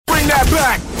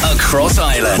back. Across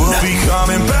Ireland. We'll be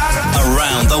coming back.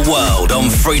 Around the world on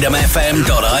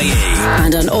freedomfm.ie.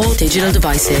 And on all digital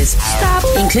devices,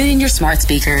 including your smart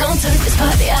speaker. Don't turn this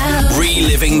party out.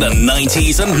 Reliving the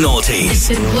 90s and noughties.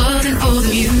 If it wasn't for the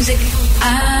music,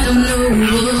 I don't know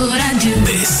what I'd do.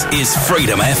 This is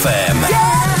Freedom FM.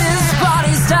 Yeah, this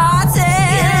party started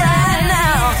right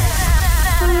now.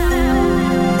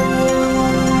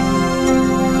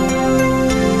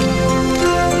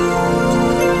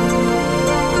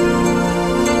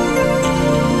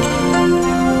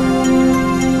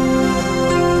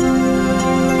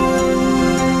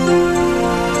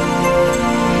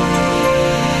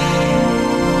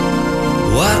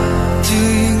 What do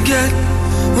you get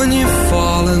when you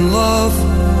fall in love?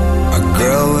 A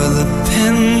girl with a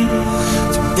pin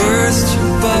to burst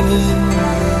your bubble.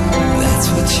 That's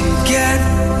what you get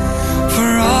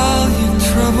for all your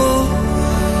trouble.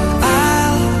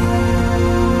 I'll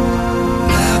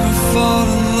never fall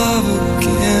in love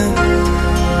again.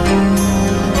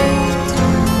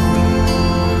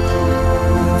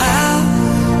 I'll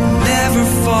never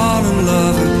fall in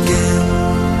love again.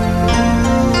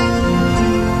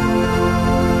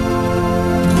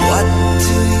 What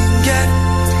do you get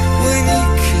when you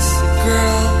kiss a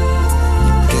girl?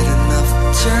 You get enough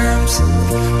germs to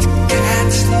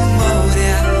catch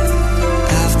pneumonia.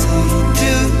 After you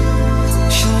do,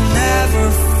 she'll never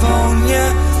phone you.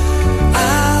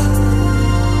 I'll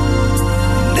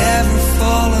never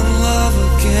fall in love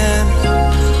again.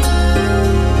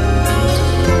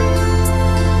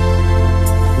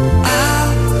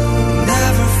 I'll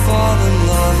never fall in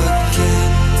love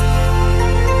again.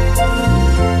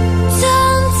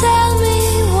 Don't tell me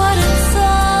what it's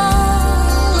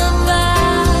all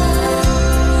about,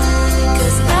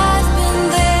 'cause I've been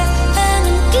there and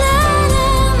I'm glad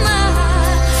I'm out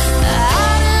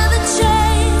of the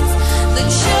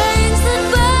chains that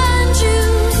bind you,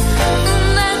 and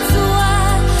that's why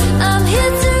I'm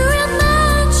here to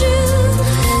remind you.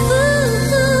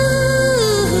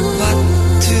 Ooh. What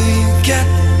do you get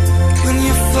when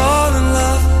you fall in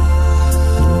love?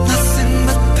 Nothing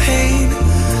but pain,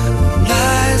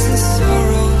 lies and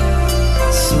sorrow.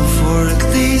 So for at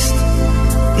least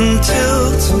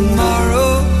until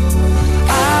tomorrow,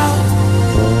 I'll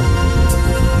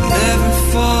never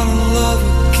fall in love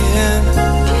again.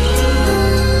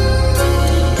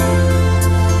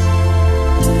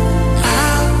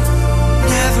 I'll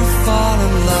never fall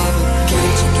in love again.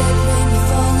 What you get when you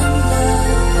fall in love?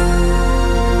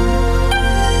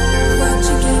 What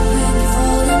you get when you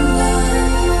fall in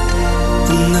love?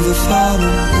 I'll never fall in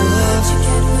love. What you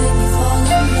get when you fall in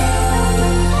love?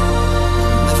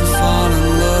 Never fall in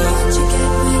love. What you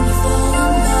get when you fall in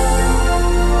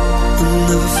love? I'll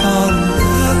never fall in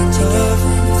What you get love.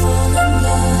 when you fall in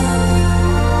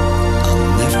love? I'll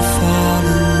never fall in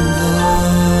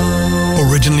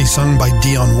love. Originally sung by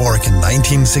Dionne Warwick in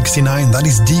 1969, that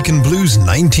is Deacon Blues'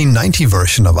 1990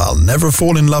 version of I'll Never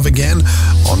Fall in Love Again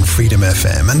on Freedom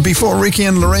FM. And before Ricky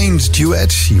and Lorraine's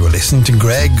duet, you were listening to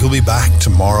Greg, who'll be back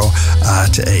tomorrow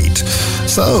at 8.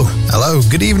 So, hello,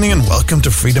 good evening and welcome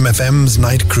to Freedom FM's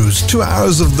Nightcruise. 2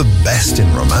 hours of the best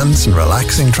in romance and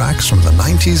relaxing tracks from the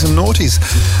 90s and noughties.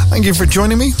 Thank you for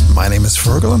joining me. My name is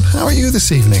Feargal, and how are you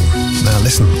this evening? Now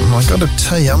listen, I gotta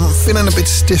tell you, I'm feeling a bit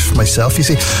stiff myself. You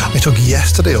see, I took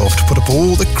yesterday off to put up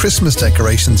all the Christmas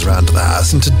decorations around the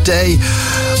house, and today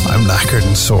I'm knackered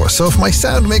and sore. So if my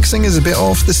sound mixing is a bit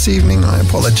off this evening, I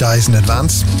apologise in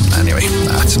advance. Anyway,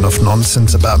 that's enough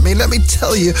nonsense about me. Let me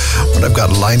tell you what I've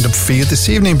got lined up for you this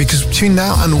evening, because between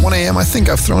now and 1 a.m. I think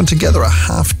I've thrown together a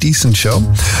half-decent show,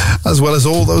 as well as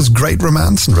all those great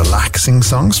romance and relaxing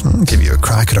songs. I'll give you a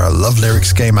crack at our love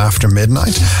lyrics game after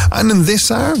midnight. And in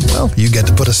this hour, well, you get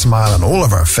to put a smile on all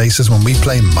of our faces when we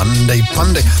play Monday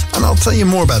Punday. And I'll tell you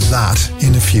more about that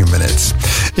in a few minutes.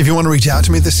 If you want to reach out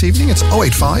to me this evening, it's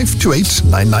 085 28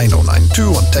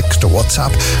 99092 on text or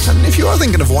WhatsApp. And if you are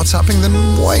thinking of WhatsApping, then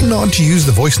why not use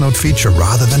the voice note feature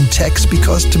rather than text?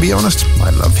 Because to be honest, I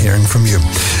love hearing from you.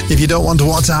 If you don't want to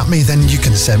WhatsApp me, then you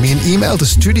can send me an email to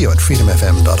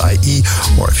studio@freedomfm.ie,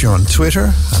 or if you're on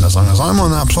Twitter, and as long as I'm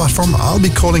on that platform, I'll be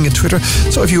calling it Twitter.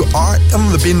 So if you are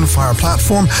on the Binfire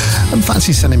platform and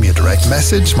fancy sending me a direct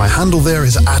message, my handle there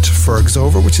is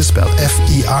 @Fergsover, which is spelled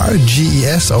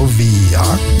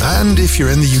FERGESOVER. And if you're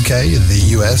in the UK, the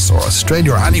US, or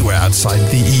Australia, or anywhere outside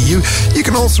the EU, you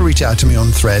can also reach out to me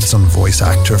on Threads on voice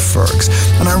actor Fergs.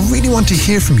 And I really want to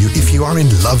hear from you if you are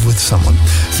in love with someone,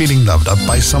 feeling loved up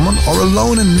by someone, or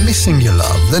alone and missing your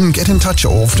love. Then get in touch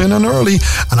often and early,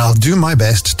 and I'll do my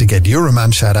best to get your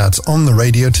romance shout-outs on the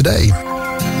radio today.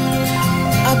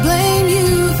 I blame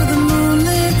you for the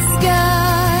moonlit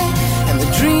sky and the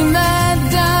dream that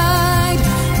died.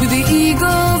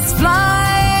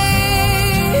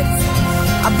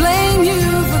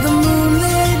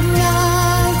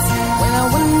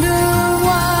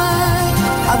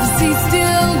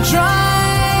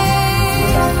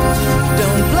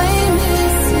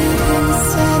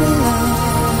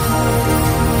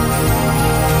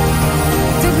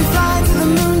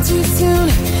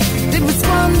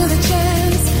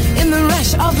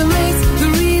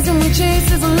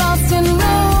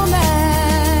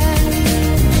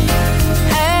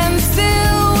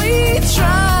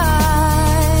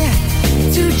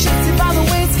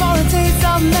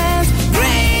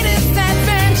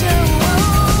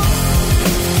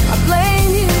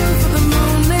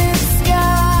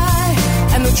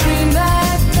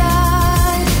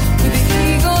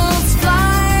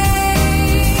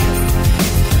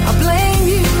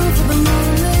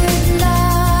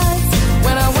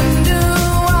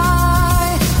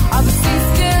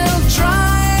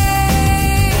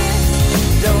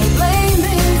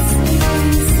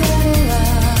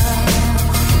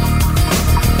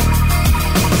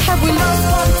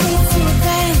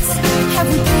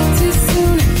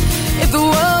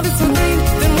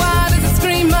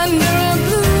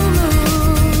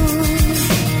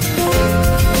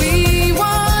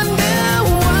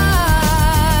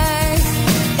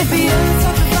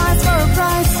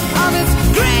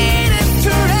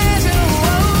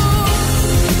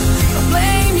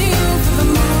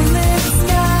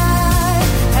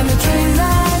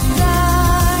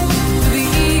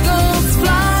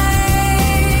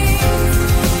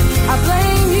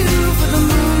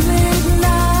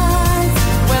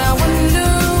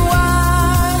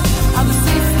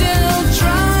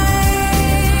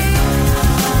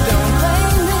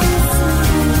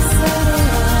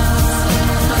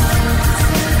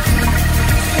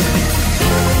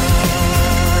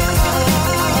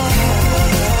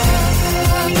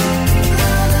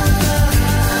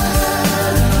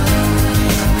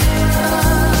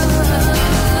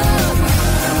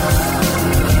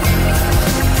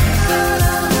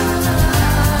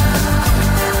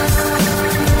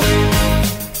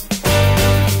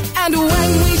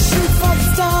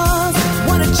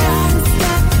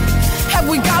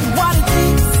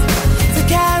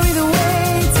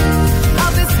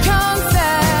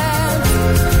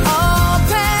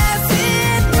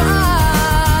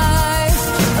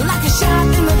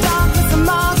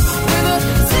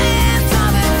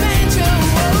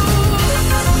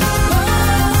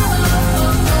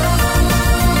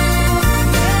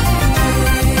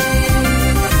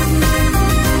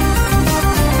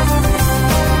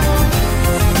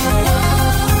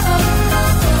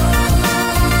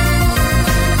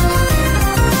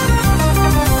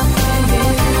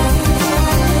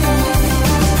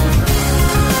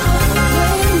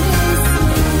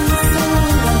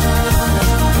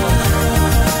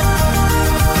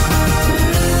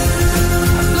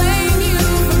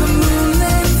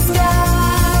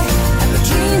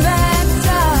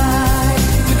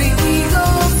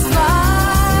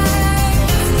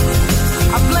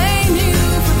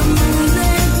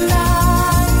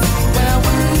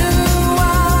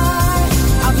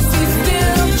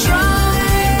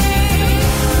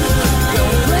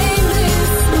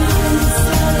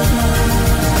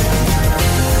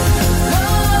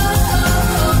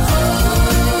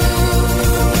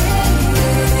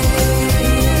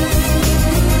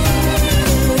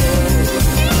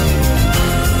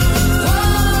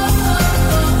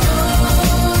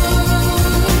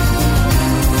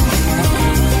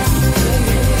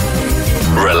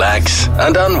 relax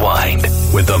and unwind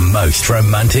with the most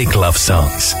romantic love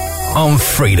songs on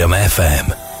Freedom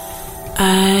FM.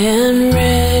 I am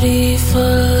ready for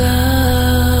love.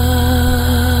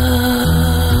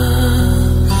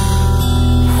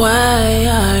 Why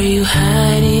are you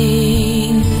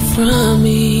hiding from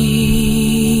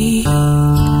me?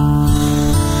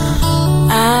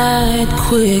 I'd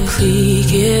quickly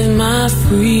give my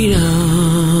freedom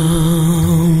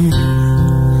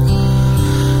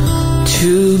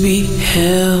to be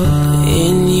held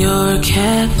in your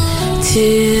captivity.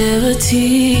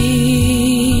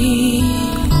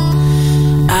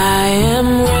 I am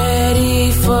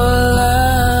ready for love,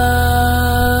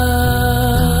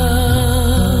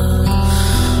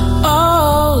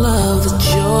 all of the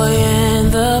joy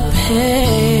and the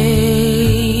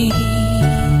pain,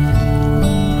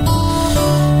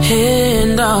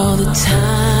 and all the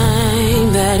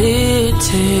time that it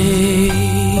takes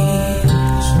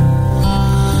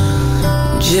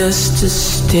just to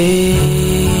stay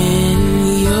in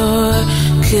your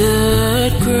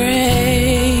good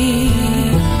grace.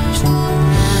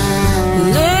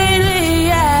 Lately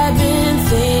I've been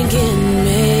thinking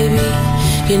maybe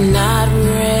you're not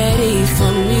ready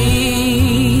for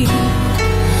me.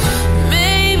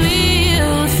 Maybe you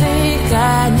think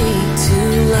I need to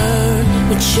learn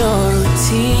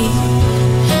maturity.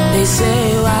 They say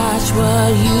watch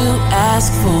what you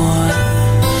ask for,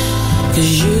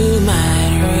 'cause you might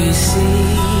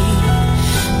receive.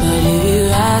 But if you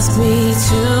ask me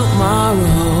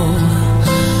tomorrow,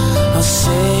 I'll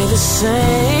say the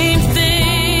same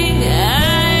thing.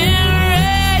 I am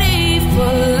ready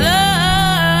for love.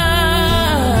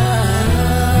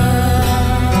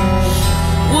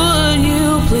 Would you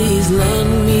please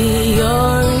lend me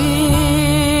your ear?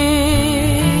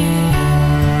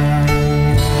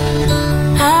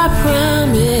 I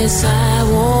promise I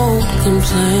won't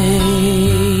complain.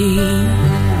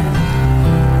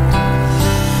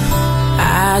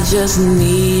 I just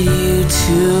need you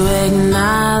to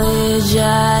acknowledge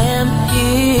I am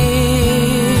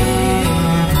here.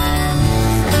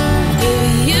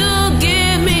 If you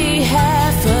give me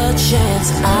half a chance,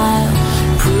 I'll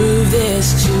prove this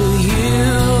to you.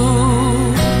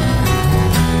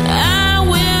 I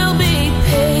will be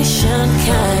patient,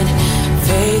 kind,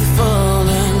 faithful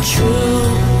and true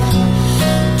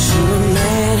to a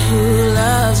man who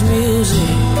loves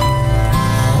music,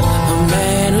 a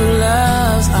man who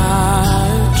loves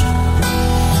art,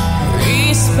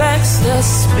 respects the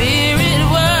spirit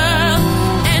world,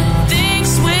 and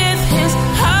thinks with his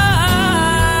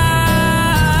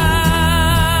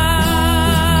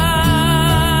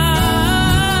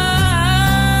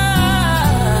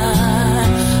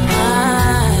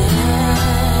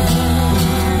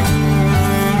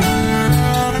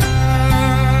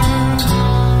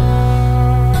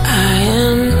I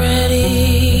am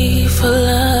ready for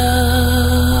love.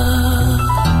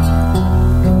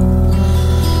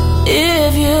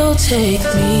 If you'll take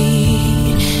me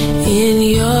in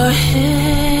your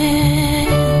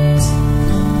hands,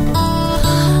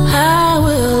 I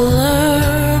will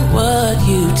learn what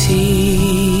you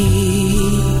teach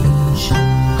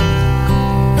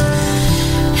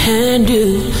and do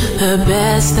the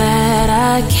best that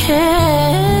I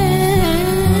can.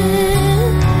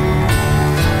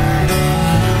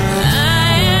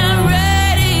 I am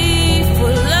ready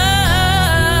for love,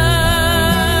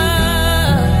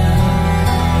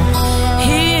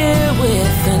 here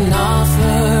with an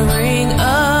offering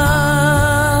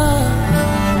of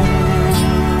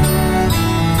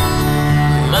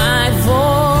my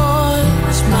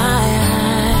voice, my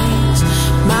eyes,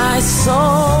 my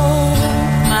soul,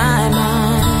 my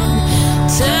mind.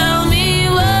 Tell me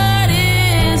what it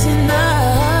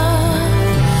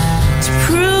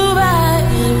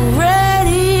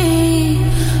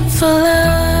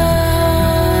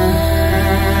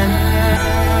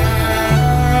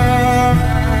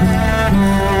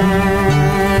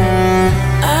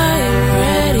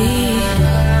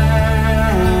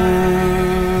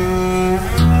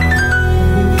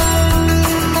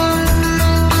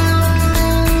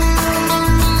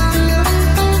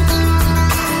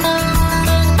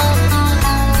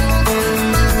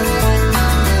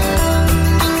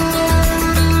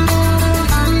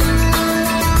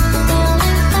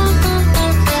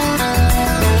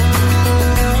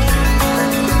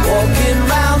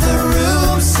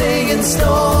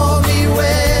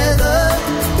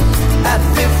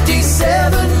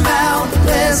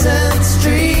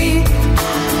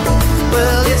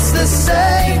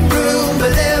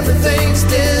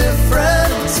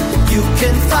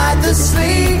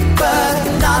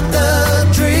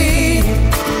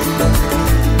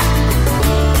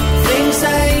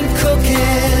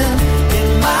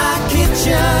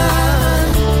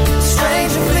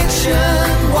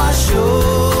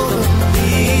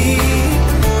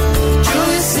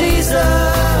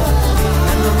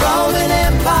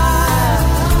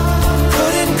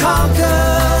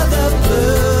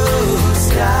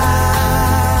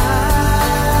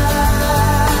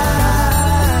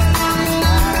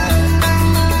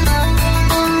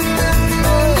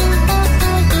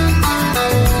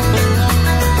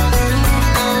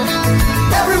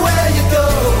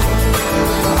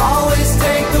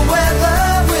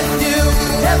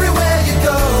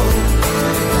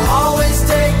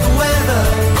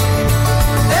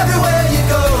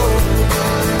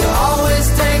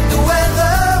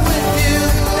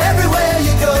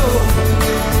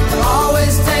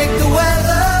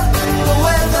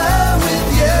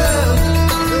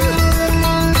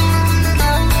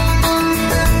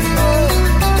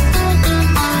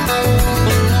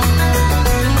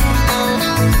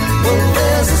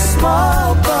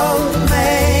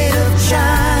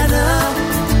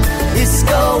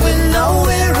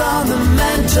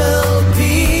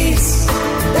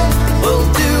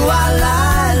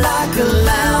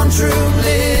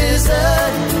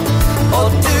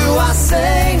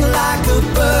sing like a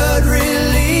bird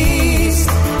released.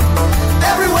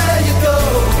 Everywhere you go,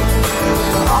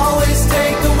 always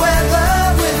take the weather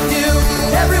with you.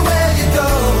 Everywhere you go,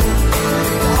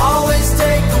 always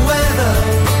take the weather.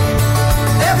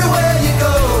 Everywhere you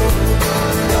go,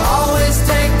 you always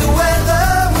take the weather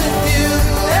with you.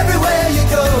 Everywhere you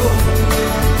go,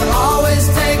 you always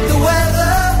take the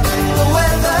weather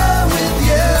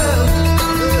with you.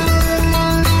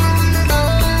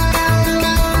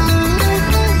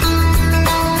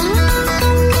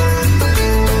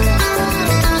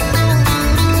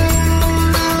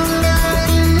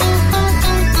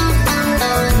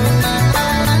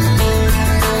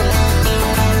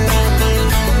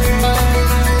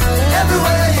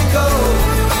 Everywhere you go,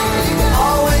 you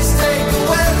always take the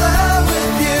weather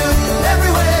with you.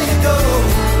 Everywhere you go,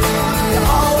 you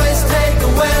always take the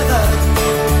weather.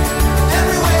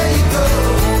 Everywhere you go,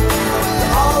 you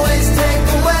always take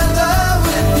the weather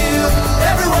with you.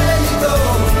 Everywhere you go,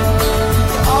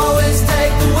 you always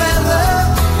take the weather.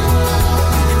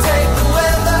 You take the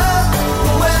weather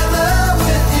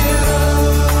with you.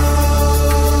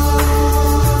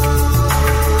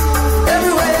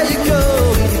 Everywhere you go,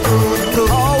 you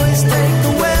always take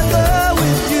the weather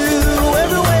with you.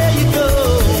 Everywhere you go,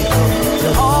 you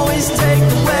always take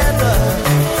the weather.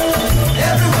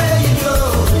 Everywhere you go,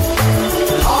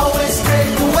 you always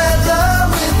take the weather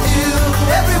with you.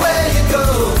 Everywhere you go,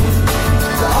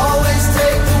 you always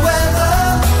take the weather.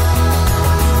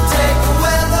 Take the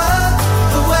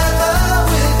weather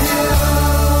with you.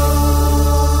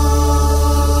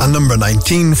 And number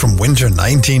 19 from winter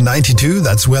 1992,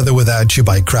 that's Weather Without You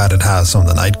by Crowded House on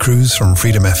the Nightcruise from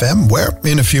Freedom FM, where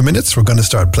in a few minutes we're going to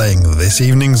start playing this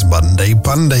evening's Monday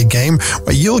Bunday game,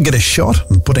 where you'll get a shot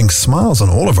at putting smiles on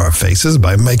all of our faces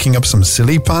by making up some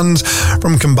silly puns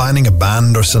from combining a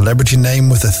band or celebrity name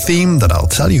with a theme that I'll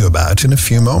tell you about in a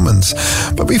few moments.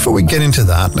 But before we get into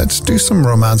that, let's do some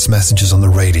romance messages on the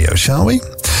radio, shall we?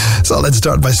 So let's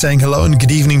start by saying hello and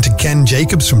good evening to Ken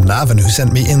Jacobs from Navan, who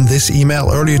sent me in this email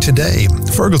earlier today.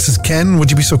 Feargal says, Ken, would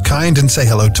you be so kind and say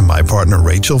hello to my partner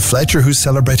Rachel Fletcher, who's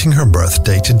celebrating her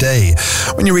birthday today.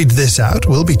 When you read this out,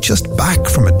 we'll be just back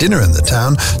from a dinner in the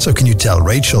town, so can you tell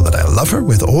Rachel that I love her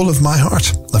with all of my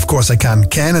heart? Of course I can,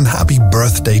 Ken, and happy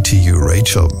birthday to you,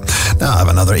 Rachel. Now I have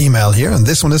another email here, and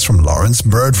this one is from Lawrence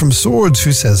Bird from Swords,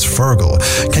 who says, Feargal,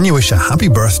 can you wish a happy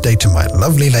birthday to my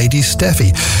lovely lady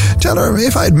Steffi? Tell her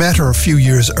if I'd met her a few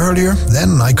years earlier,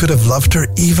 then I could have loved her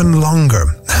even longer.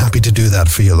 Happy to do that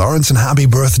for you, Lawrence, and happy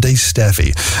birthday,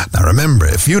 Steffi. Now remember,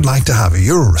 if you'd like to have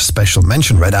your special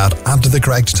mention read out at the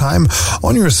correct time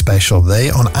on your special day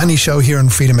on any show here on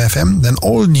Freedom FM, then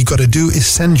all you got to do is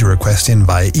send your request in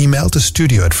via email to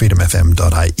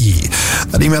studio@freedomfm.ie.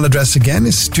 That email address again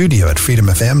is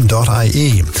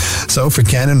studio@freedomfm.ie. So for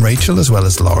Ken and Rachel, as well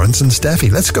as Lawrence and Steffi,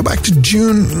 let's go back to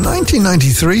June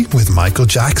 1993 with Michael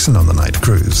Jackson on the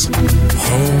Nightcruise.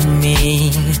 Hold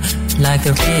me like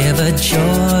the river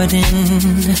Jordan,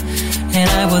 and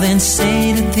I will then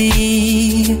say to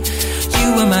thee,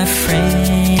 you are my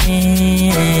friend.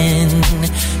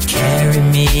 Carry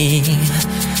me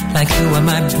like you are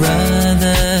my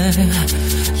brother.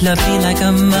 Love me like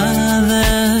a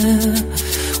mother.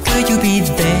 Will you be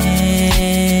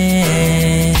there?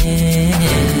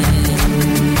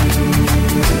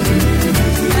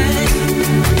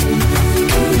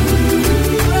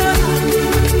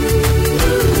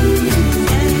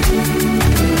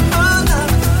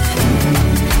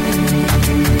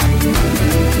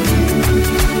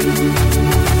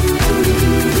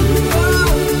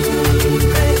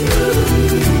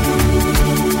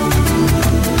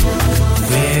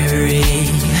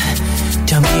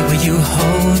 You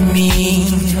hold me.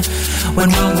 When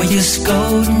wrong, will you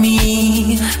scold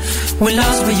me? When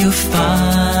lost, will you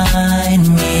find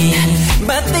me?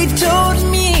 But they told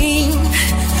me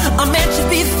a man should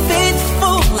be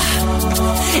faithful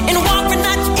and walk when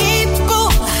not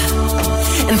able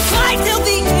and fight till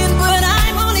the end, but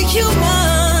I'm only human.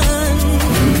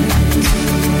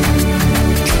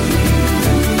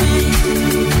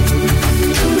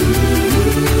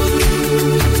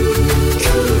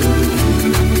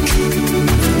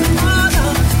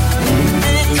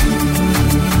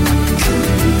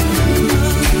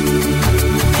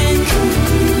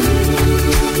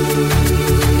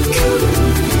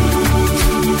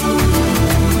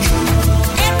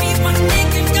 Everyone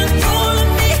taking control of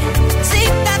me. See,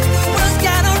 that's the world.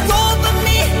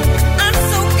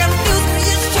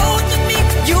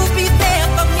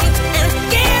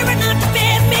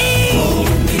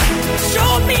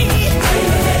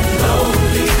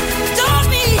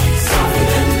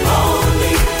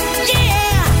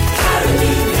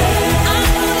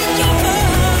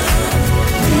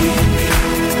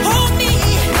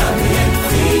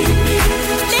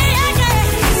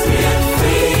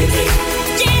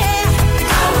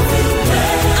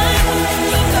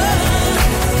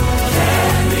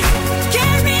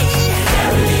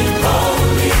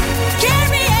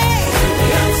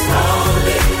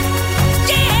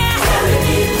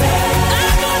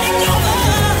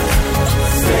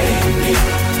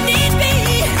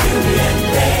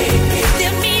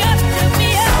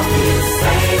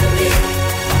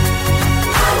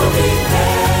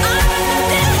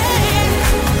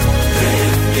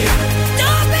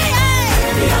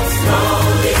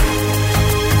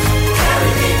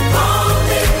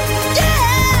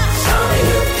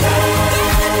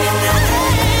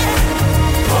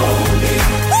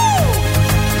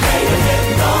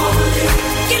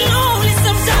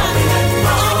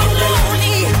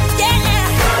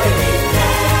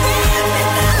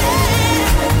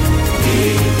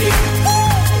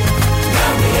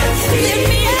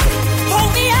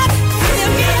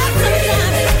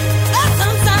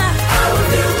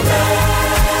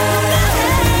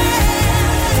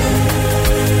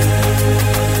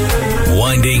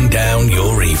 winding down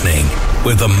your evening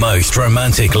with the most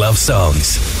romantic love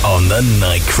songs on the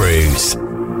Nightcruise.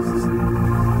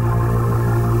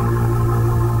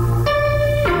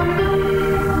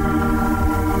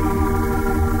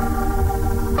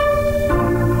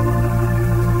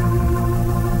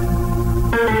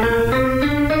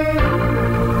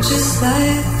 Just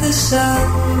like the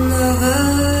sun over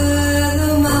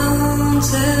the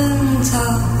mountain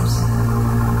tops,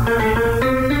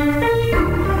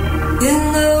 you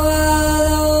know I'll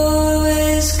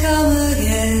always come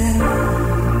again.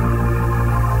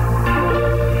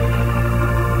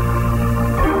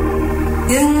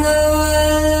 You know I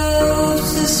love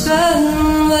to spend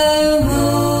my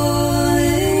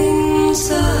morning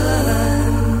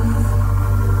time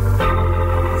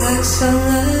like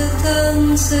sunlight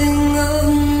dancing on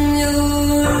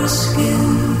your skin.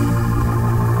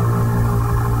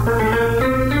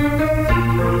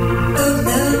 I've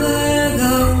never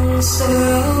gone so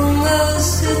wrong as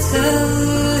to tell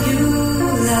you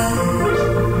lies.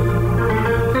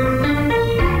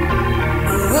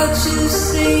 What you've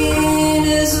seen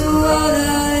is what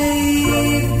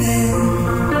I've been.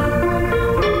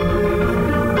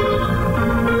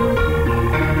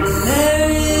 There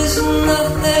is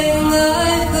nothing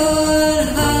I could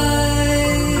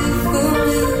hide from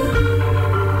you.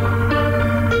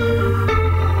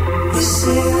 You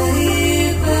see me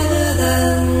better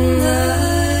than I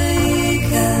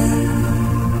can.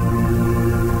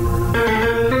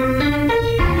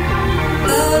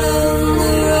 Out on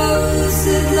the roads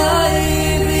that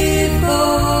lie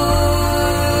before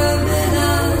me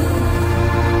now,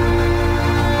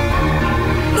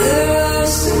 there are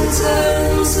some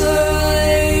turns where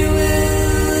I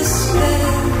will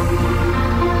spend.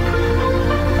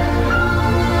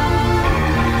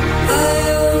 I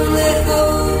only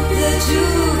hope that you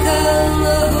can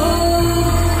hold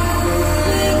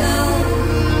me now,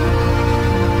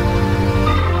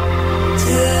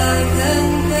 till I can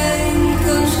gain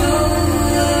control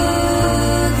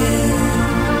again.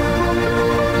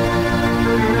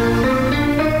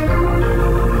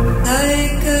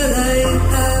 Like a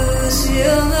lighthouse,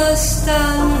 you must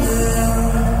stand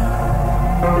alone.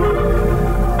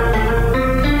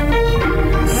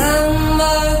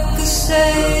 Landmarks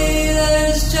say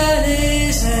there's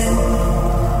journey's end.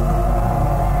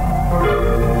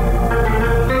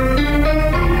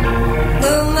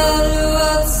 No matter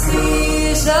what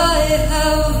seas I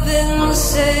have been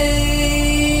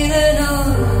sailing on,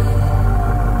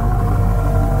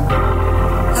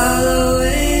 I'll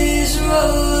always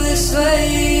roll this way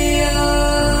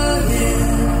again.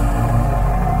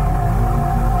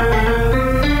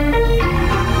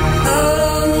 Out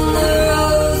on the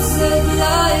roads that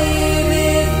lie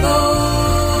before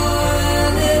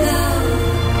me now,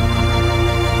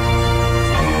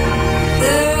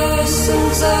 there are some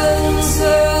times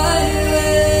where I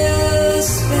will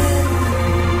spend.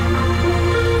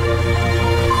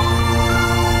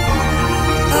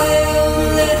 I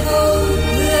only hope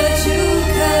that you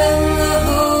can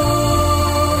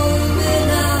hold me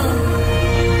now,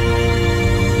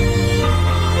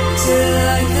 till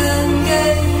I can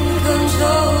gain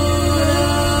control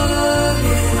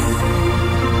again.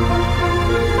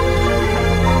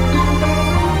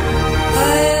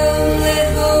 I only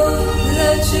hope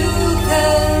that you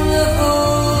can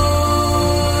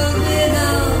hold me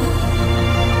now,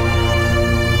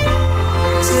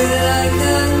 till I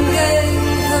can gain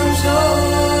control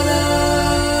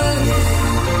again.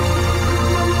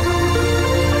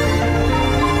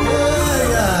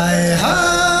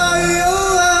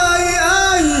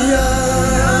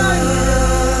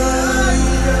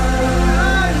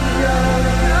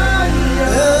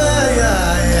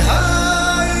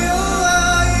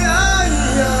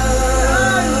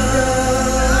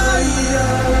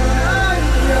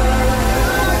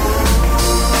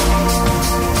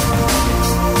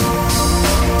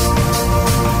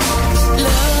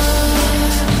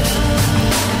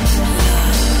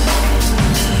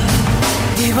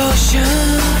 Devotion,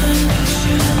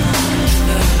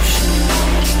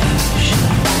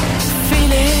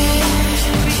 feeling,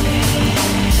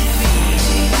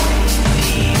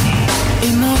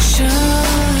 emotion,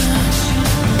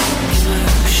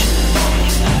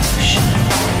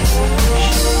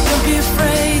 don't be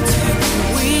afraid to be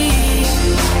weak,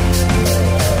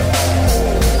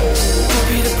 don't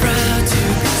be too proud to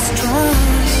be strong.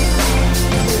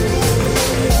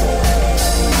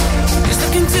 Just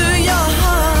look into your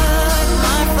heart,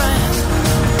 my friend.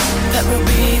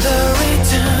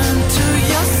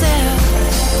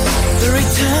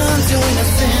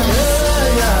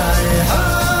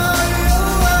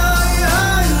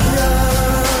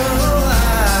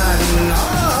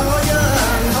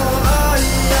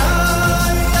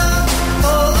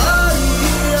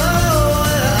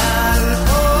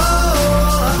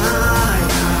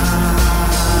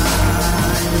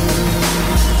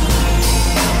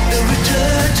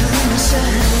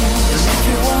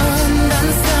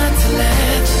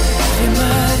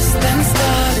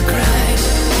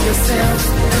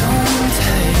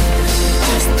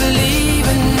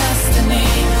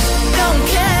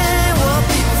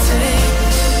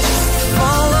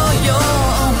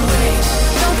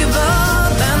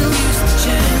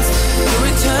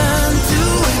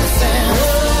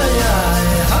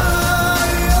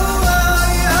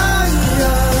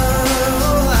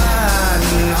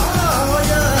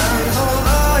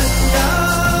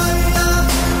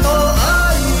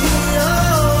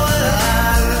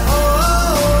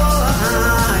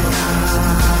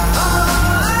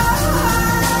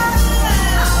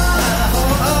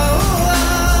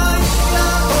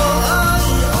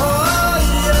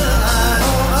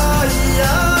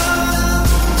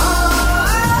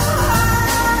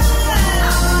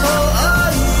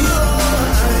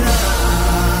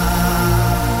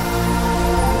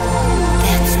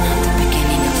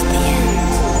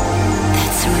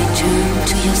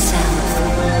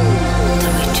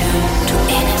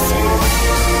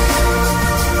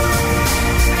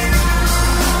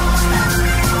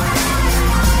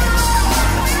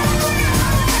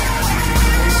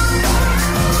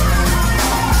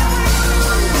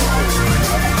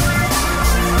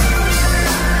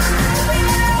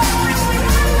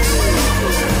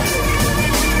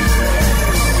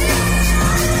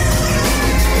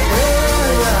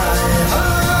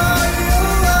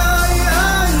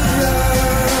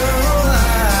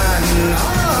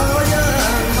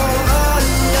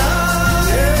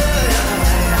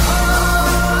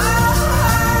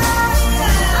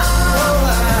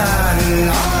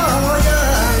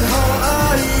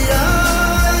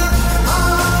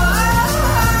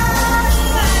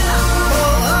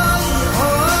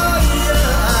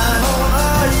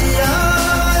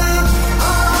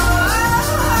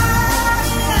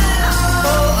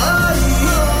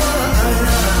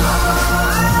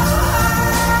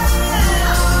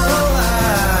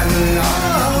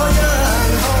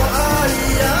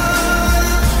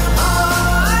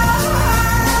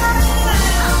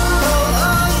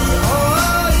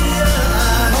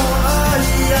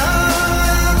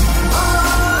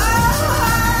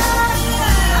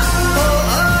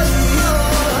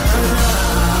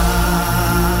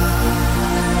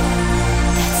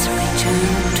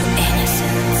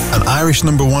 Irish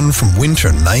number one from winter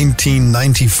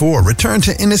 1994. Return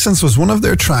to Innocence was one of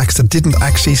their tracks that didn't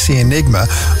actually see Enigma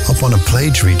up on a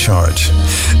plagiary charge.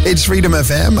 It's Freedom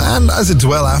FM, and as it's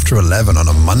well after 11 on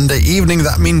a Monday evening,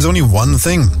 that means only one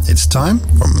thing. It's time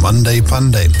for Monday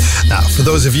Punday. Now, for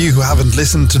those of you who haven't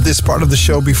listened to this part of the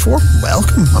show before,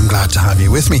 welcome. I'm glad to have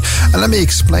you with me. And let me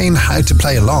explain how to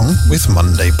play along with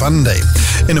Monday Punday.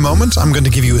 In a moment, I'm going to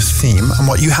give you a theme, and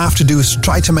what you have to do is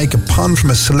try to make a pun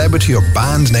from a celebrity or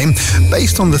band name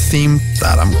based on the theme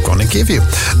that I'm going to give you.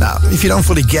 Now, if you don't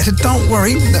fully get it, don't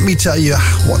worry. Let me tell you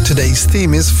what today's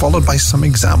theme is, followed by some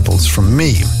examples from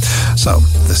me. So,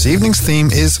 this evening's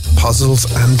theme is puzzles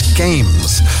and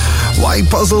games. Why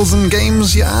puzzles and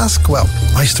games, you ask? Well,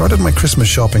 I started my Christmas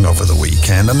shopping over the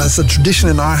weekend, and as a tradition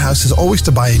in our house is always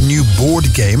to buy a new board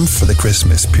game for the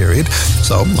Christmas period.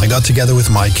 So I got together with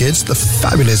my kids, the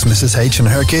fabulous Mrs. H and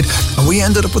her kid, and we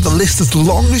ended up with a list as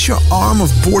long as your arm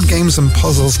of board games and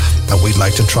puzzles that we'd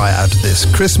like to try out this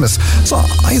Christmas. So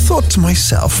I thought to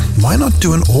myself, why not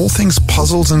do an all things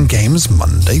puzzles and games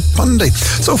Monday Punday?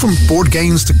 So from board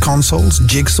games to consoles,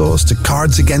 jigsaws to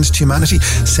Cards Against Humanity,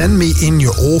 send me in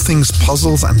your all things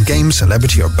puzzles and games,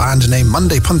 celebrity or band name,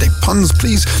 Monday Punday puns,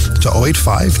 please, to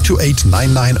 085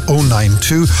 2899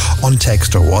 092 on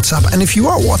text or WhatsApp. And if you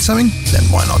are WhatsApping, then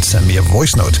why not send me a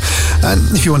voice note? And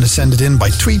if you want to send it in by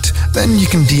tweet, then you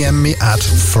can DM me at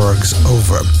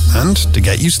FergsOver. And to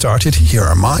get you started, here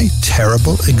are my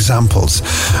terrible examples.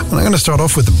 And I'm going to start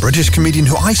off with a British comedian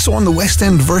who I saw in the West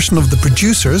End version of The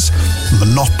Producers,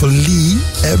 Monopoly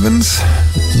Evans.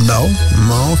 No?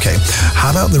 Okay.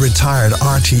 How about the retired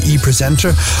RTE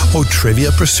presenter,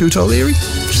 Trivia Pursuit O'Leary?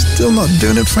 Still not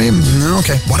doing it for him?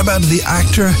 Okay. What about the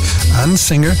actor and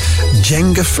singer,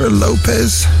 Jennifer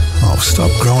Lopez? Oh,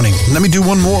 stop groaning. Let me do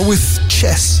one more with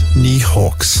Chess Knee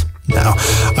Hawks. Now,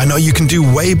 I know you can do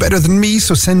way better than me,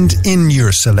 so send in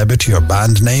your celebrity or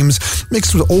band names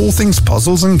mixed with all things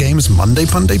puzzles and games, Monday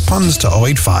Punday puns, to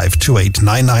 085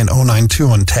 2899 092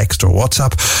 on text or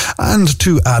WhatsApp, and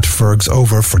to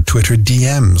 @FergsOver for Twitter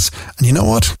DMs. And you know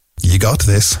what? You got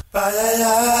this.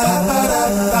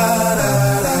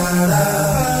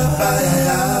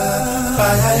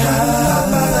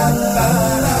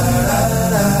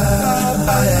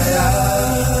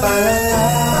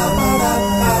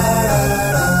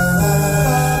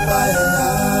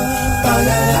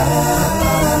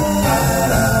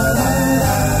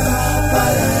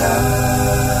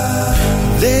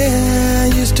 There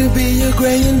used to be a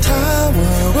graying tower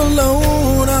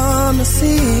alone on the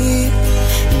sea.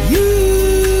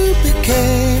 You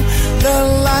became the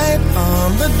light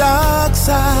on the dark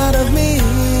side of me.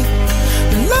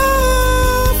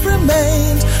 Love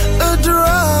remains a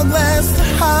drug that's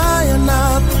high and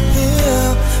out the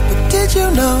hill. But did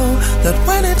you know that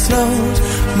when it snows,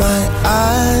 my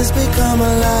eyes become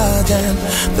large and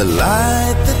the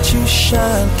light that you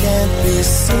shine can't be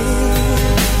seen?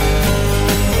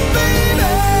 Baby,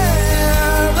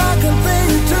 I can pay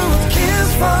you to a kiss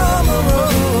from a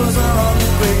rose on the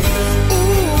grave.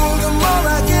 Ooh, the more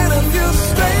I get of you, the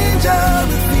stranger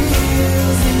it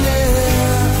feels,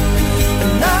 yeah.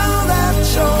 And now that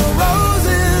your rose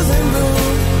is in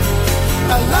bloom,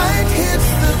 a light hits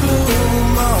the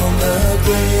gloom on the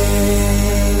grave.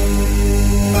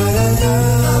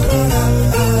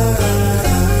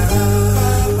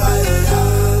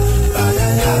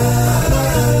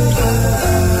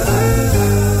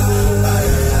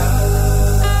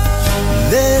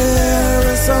 There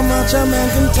is so much a man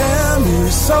can tell me,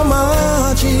 so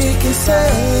much he can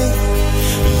say.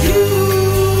 You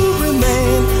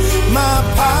remain my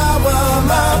power,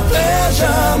 my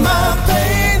pleasure, my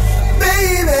pain,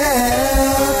 baby.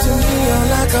 To me you're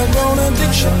like a grown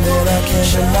addiction that I can't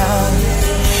deny.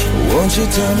 Won't you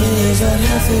tell me, is that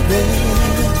healthy, baby?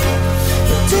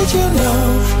 But did you know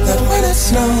that when it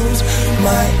snows,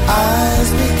 my eyes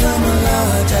become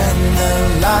large and the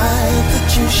light that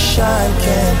you shine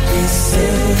can't be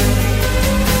seen?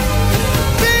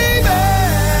 Baby,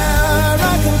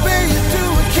 I can pay you to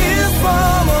a kiss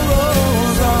from a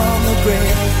rose on the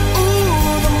grave.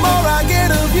 Ooh, the more I get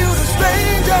of you, the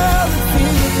stranger it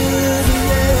feels,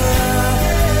 yeah.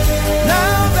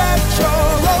 Now that your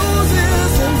rose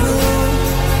is in bloom,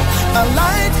 a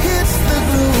light hits the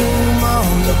gloom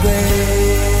on the grave.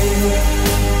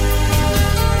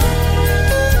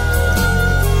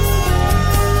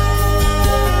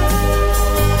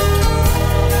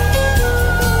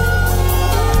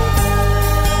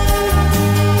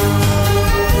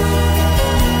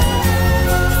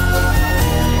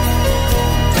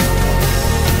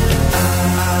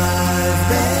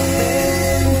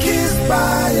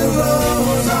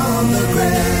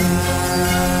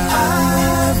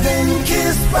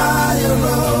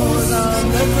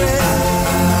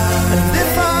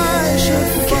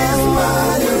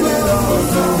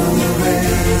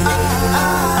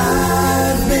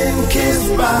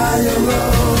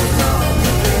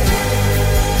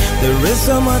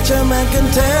 so much a man can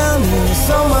tell me,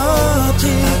 so much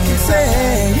he can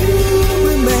say. You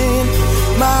remain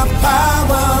my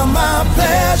power, my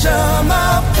pleasure,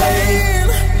 my pain.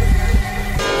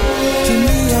 To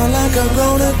me, you're like a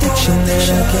grown addiction that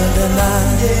I can't deny.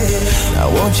 Now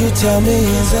won't you tell me,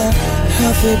 is that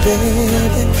healthy,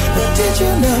 baby? But did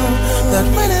you know that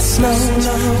when it snows,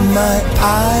 my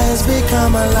eyes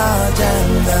become large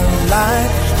and the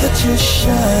light that you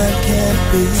shine can't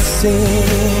be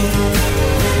seen?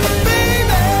 But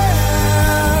baby,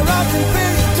 I can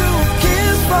feel you to a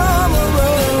kiss from a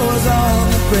rose on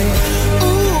the green.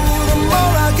 Ooh, the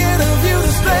more I get of you,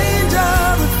 the stranger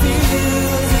it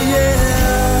feels,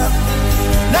 yeah.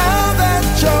 Now that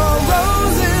your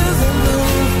rose is in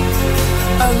bloom,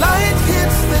 a light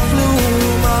hits the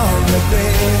gloom on the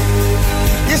green.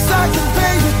 Yes, I can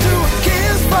pay you to a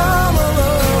kiss from a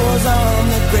rose on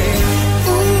the green.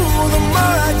 Ooh, the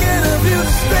more I get of you,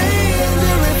 the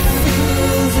stranger it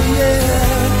feels, yeah.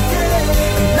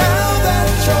 And now that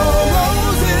your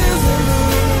rose is in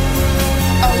bloom,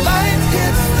 a light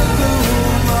hits the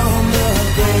gloom on the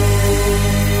green.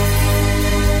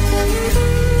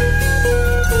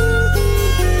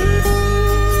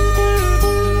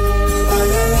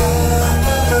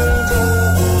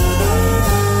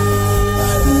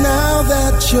 Now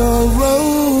that your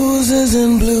rose is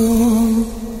in bloom,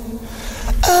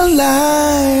 a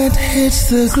light hits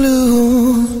the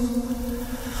gloom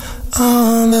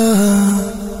on the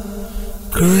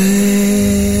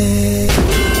grave.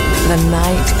 The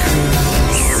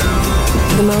Nightcruise.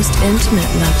 The most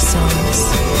intimate love songs.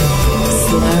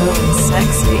 Slow and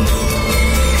sexy.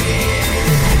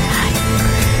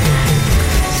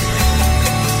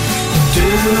 Do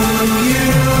you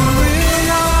realize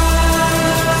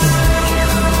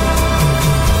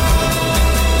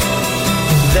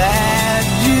that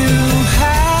you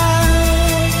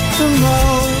have the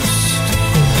most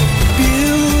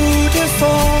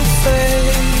beautiful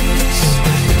face?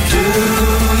 Do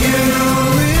you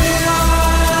realize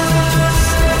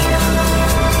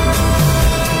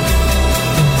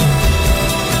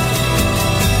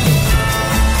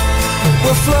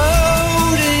we're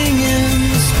floating in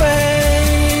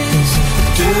space?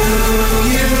 Do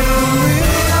you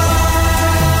realize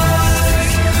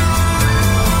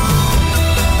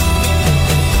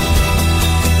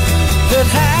that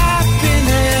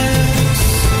happiness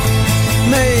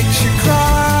makes you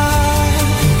cry?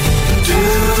 Do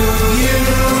you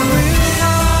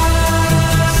realize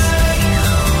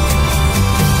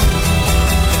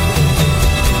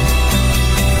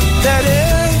that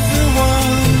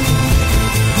everyone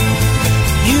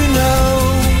you know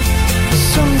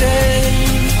someday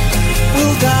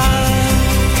will die?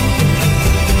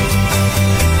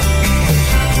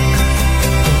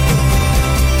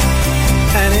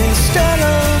 And instead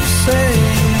of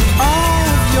saying all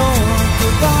of your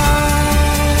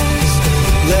goodbyes,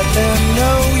 let them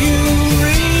know you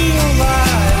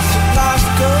realize that life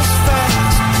goes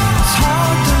fast. It's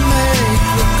hard to make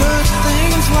the good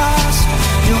things last.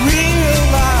 You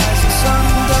realize the sun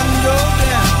doesn't go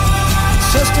down. It's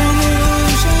just an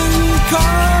illusion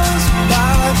caused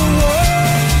by the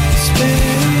world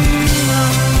spinning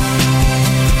round.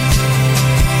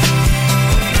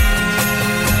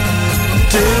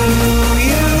 Do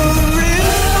you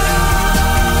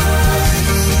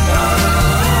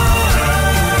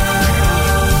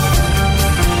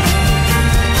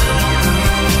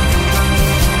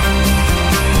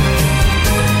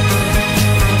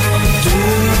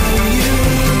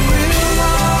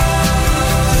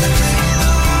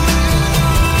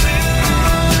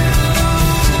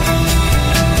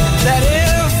that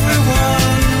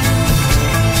everyone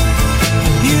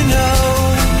you know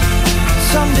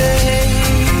someday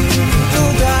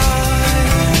will die?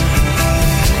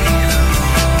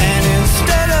 And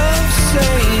instead of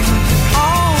saying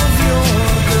all of your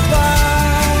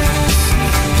goodbyes,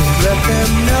 let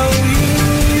them know you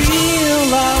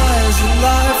realize that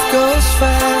life goes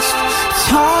fast. It's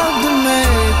hard to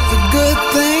make the good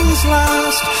things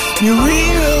last. You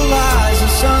realize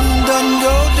the sun doesn't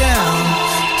go down.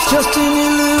 It's just an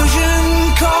illusion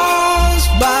caused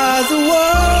by the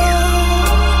world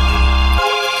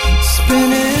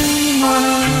spinning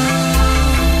round.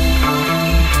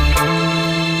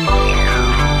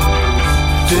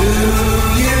 Do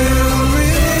you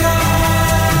realize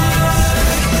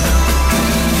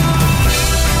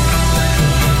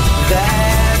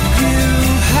that you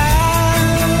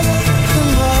have the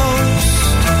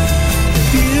most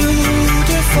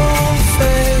beautiful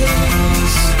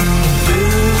face? Do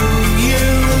you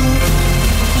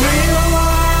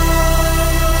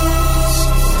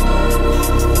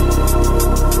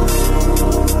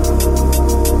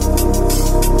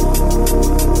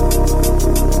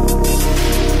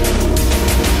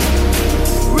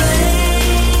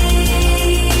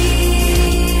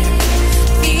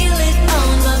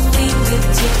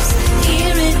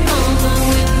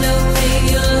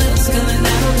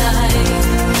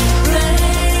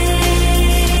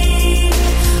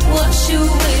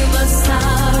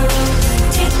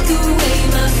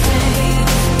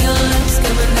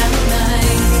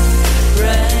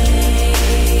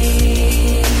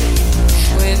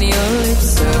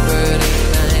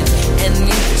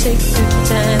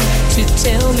to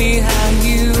tell me how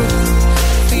you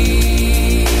feel.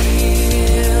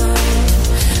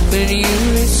 When you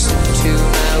listen to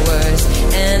my words,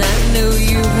 and I know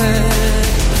you heard,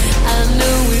 I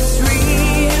know it's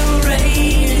real.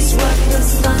 Rain is what the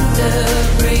thunder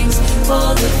brings.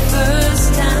 For the first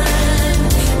time,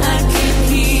 I can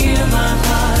hear my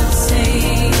heart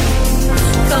sing.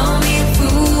 Call me a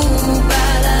fool,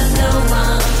 but I know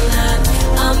I'm not.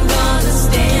 I'm gonna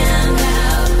stand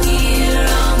out here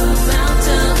on the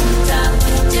mountain top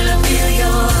till I feel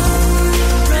your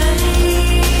rain.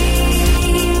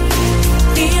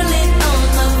 Feel it on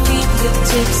my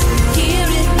fingertips, hear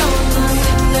it on my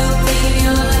window pane.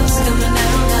 Your love's coming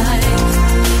down like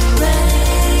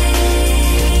rain.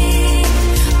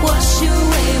 Wash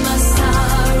away my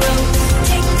sorrow,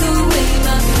 take away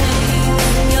my pain.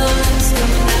 Your love's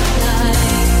coming down like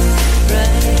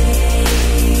rain.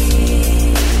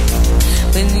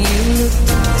 When you looked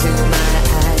into my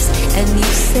eyes and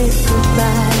you said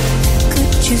goodbye,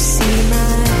 could you see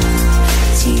my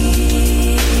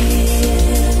tears?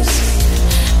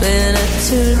 When I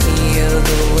turned the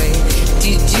other way,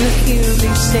 did you hear me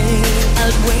say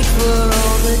I'd wait for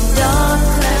all the dark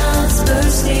clouds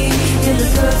bursting in the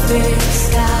perfect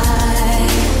sky?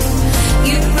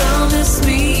 You promised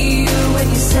me when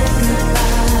you said goodbye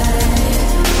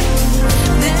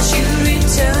that you'd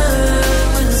return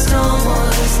when the storm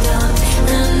was done.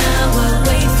 And now I'll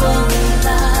wait for the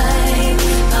light,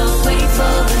 I'll wait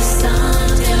for the sun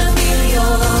till I feel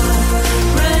your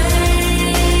rain.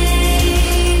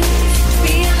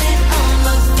 Feel it on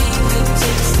my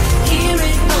fingertips, hear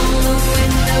it on the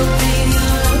window pane. Your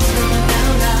love's coming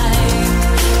down like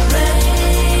rain.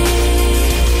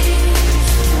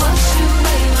 Wash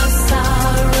away my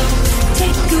sorrow,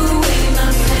 take away my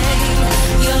pain.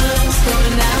 Your love's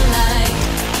coming down like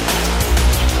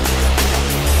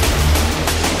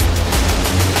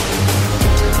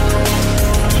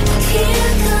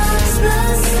here comes the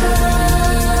sun.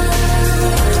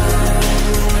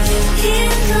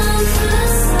 Here comes the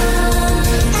sun,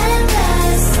 and I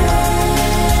say,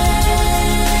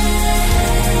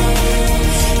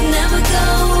 never go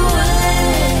away.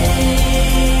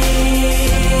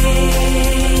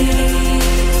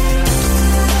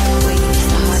 Waiting is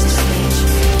the hardest stage.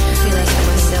 I feel like I'm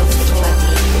myself before I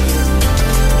meet you.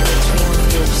 In a dream of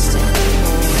you, just standing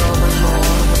all my heart,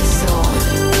 all my soul.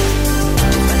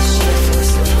 By sheer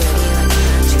force of will, like a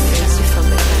man to raise you from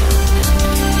the ground.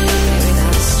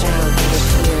 Without a strain, you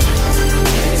appear.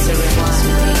 There is a reward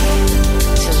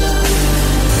to love.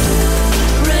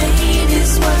 Rain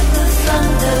is what the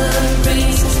thunder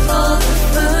brings. For the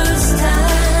first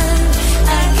time,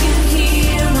 I can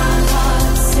hear my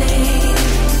heart sing.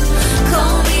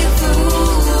 Call me a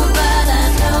fool, but I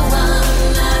know I'm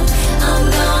not. I'm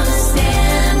gonna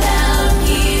stand out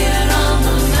here on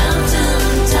the mountain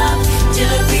top till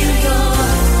I feel your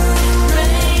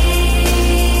rain.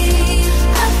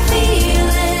 I feel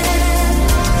it,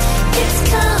 it's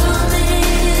coming.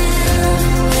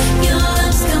 Your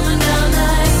love's coming down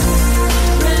like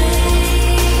rain.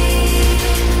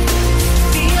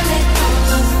 Feel it on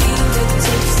my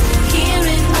fingertips, hear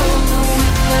it on the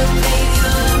window pane.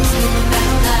 Your love's coming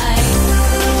down like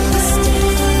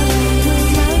stand on the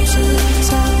mountain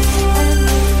top and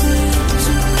the winds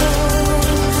will cold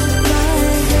my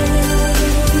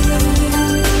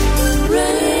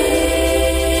rain.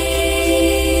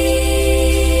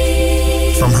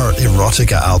 From her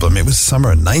Erotica album, it was summer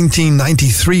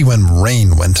 1993 when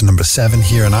Rain went to number 7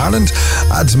 here in Ireland.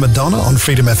 Adds Madonna on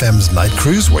Freedom FM's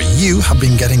Nightcruise, where you have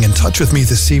been getting in touch with me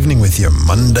this evening with your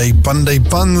Monday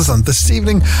buns. And this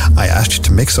evening, I asked you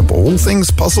to mix up all things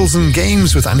puzzles and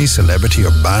games with any celebrity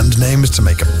or band names to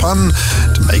make a pun,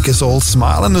 to make us all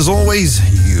smile. And as always,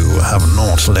 you have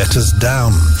not let us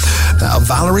down. Now,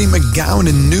 Valerie McGowan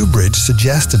in Newbridge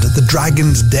suggested that the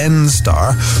Dragon's Den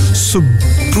star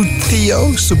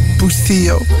Subbuteo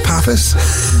Pappas.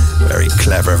 Very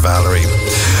clever, Valerie.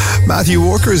 Matthew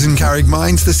Walker is in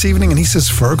Carrickmines this evening, and he says,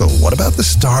 Feargal, what about the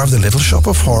star of the Little Shop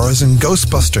of Horrors and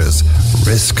Ghostbusters,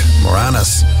 Risk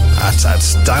Moranis? That's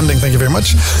outstanding, thank you very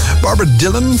much. Barbara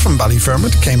Dillon from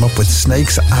Ballyfermot came up with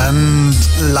Snakes and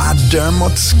La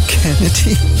Dermot's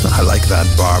Kennedy. I like that,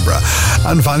 Barbara.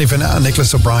 And finally for now,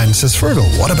 Nicholas O'Brien says, Feargal,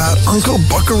 what about Uncle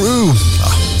Buckaroo?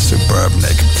 Superb,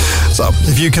 Nick. So,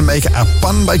 if you can make a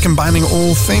pun by combining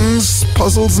all things,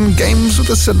 puzzles and games with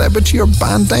a celebrity or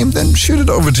band name, then shoot it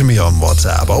over to me on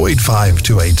WhatsApp, 085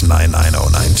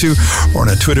 28999092, or on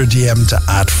a Twitter DM to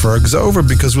 @FergsOver,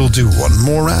 because we'll do one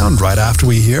more round right after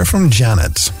we hear from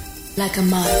Janet. Like a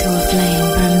moth to a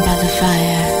flame burned by the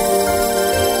fire.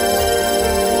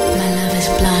 My love is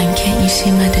blind, can't you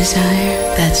see my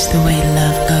desire? That's the way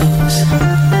love goes.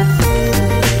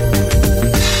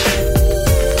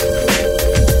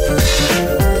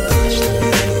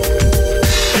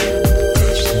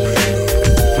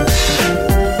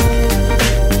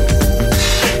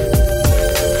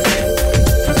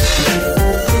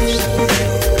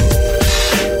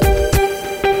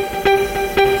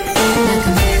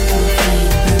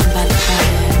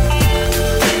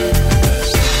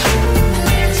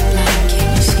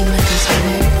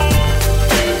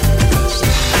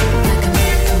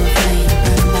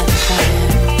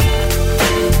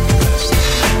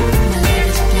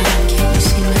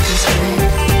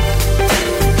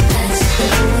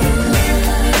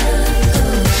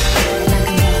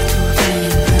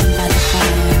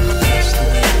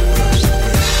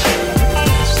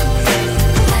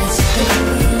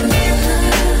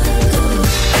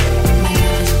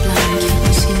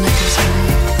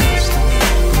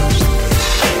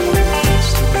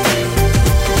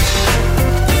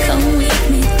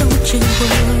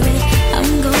 worry,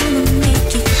 I'm gonna make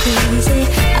you crazy.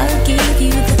 I'll give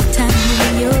you the time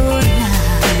of your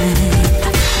life.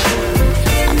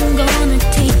 I'm gonna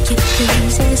take you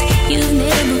places you've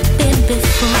never been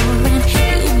before, and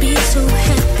you'll be so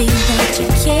happy that you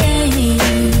came.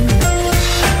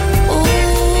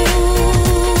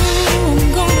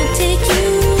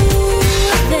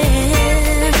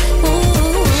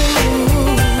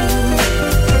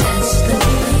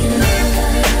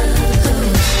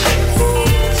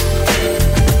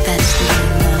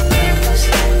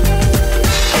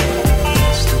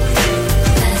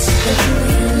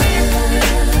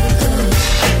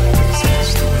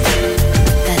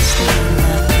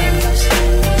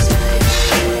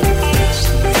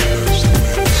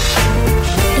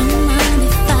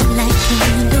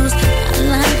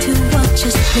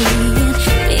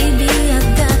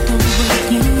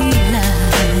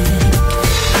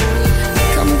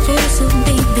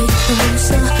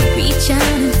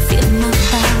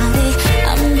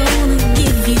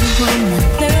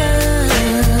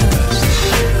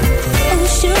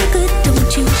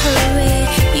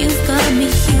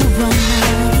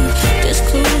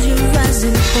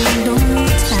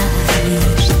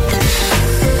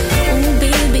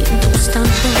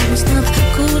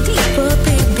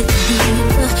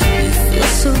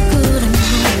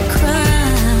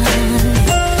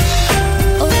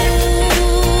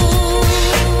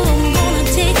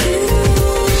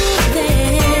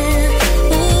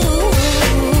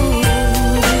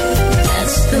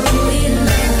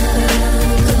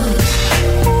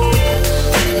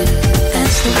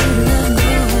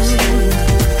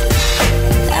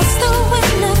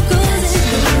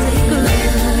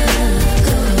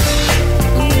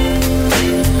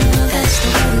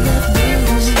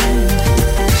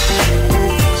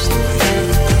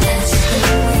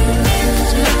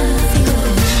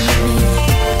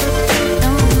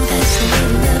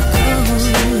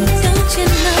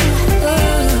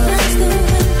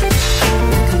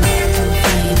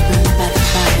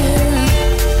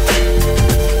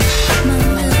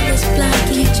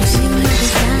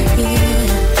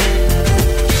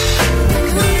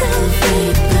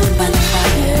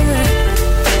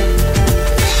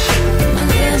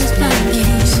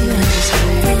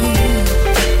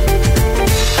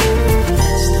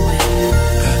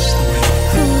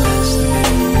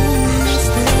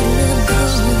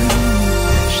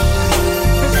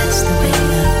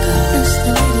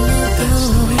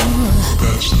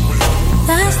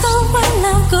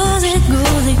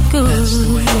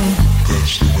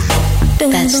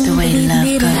 That's the way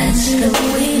love goes. That's the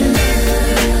way love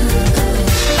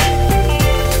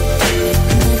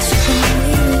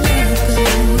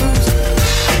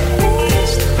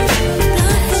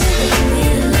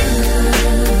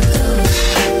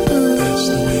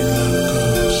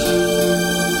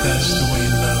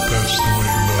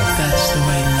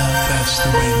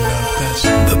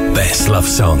Best love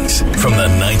songs from the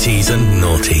 90s and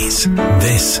noughties.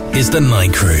 This is the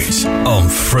Nightcruise on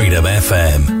Freedom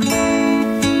FM.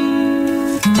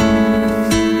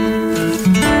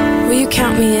 Will you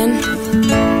count me in?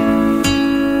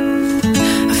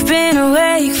 I've been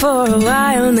awake for a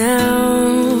while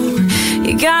now.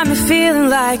 You got me feeling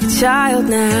like a child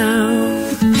now.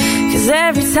 'Cause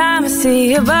every time I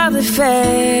see your bubbly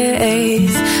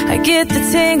face, I get the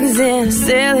tingles in a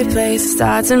silly place. It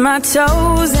starts in my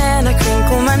toes and I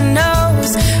crinkle my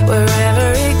nose. Wherever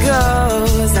it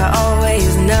goes, I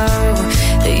always know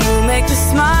that you make me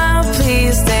smile.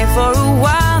 Please stay for a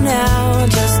while now.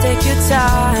 Just take your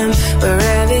time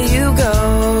wherever you go.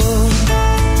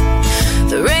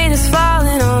 The rain is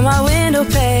falling on my window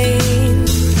pane,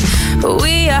 but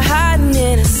we are hiding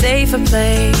in a safer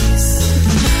place.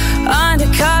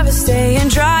 Undercover, staying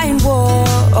dry and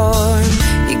warm.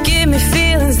 You give me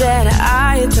feelings that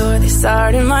I adore. They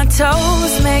start in my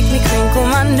toes, make me crinkle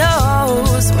my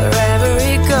nose. Wherever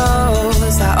it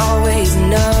goes, I always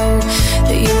know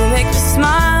that you make me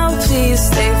smile. Please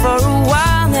stay for a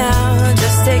while now.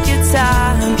 Just take your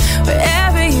time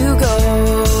wherever you go.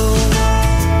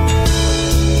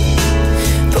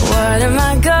 But what am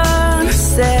I gonna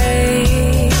say?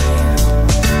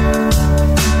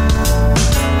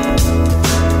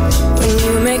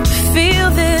 Feel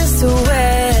this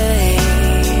way.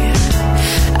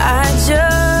 I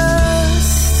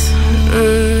just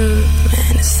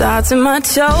and it starts in my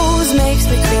toes, makes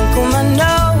me crinkle my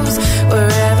nose.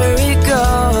 Wherever it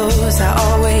goes, I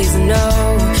always know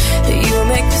that you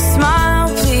make me smile.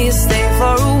 Please stay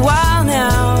for a while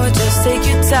now. Just take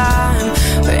your time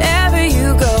wherever you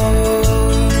go.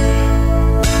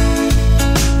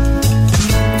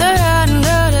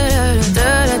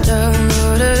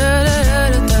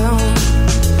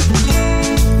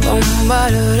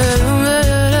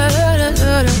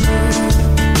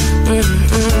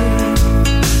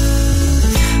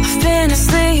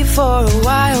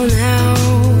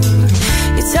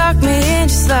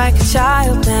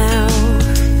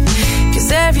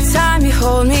 every time you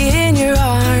hold me in your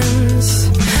arms.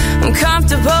 I'm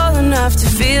comfortable enough to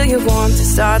feel your warmth. It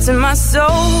starts in my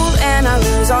soul and I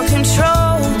lose all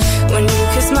control. When you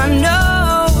kiss my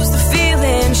nose, the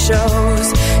feeling shows.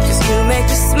 'Cause you make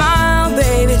me smile,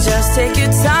 baby, just take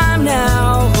your time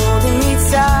now, holding me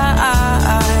tight.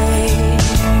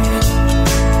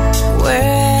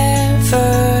 Wherever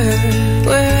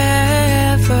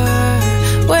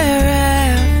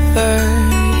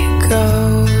you go.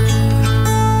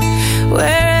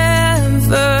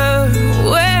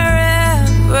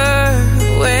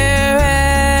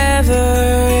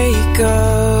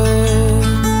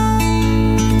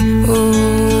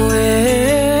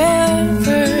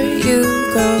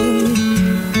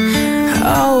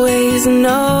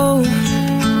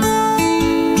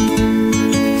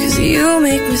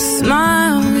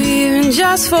 Smile, even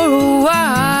just for a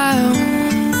while.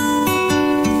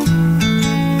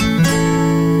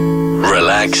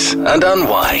 Relax and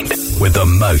unwind with the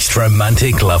most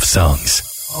romantic love songs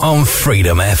on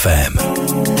Freedom FM. I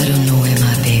don't know where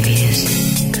my baby is,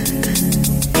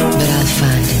 but I'll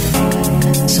find him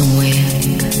somewhere,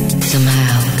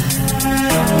 somehow.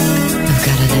 I've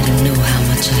gotta let him know how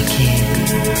much I care.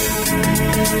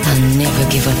 I'll never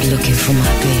give up looking for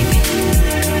my baby.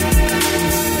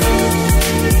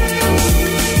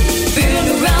 Been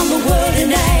around the world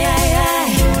and I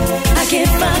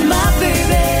can't find my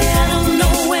baby. I don't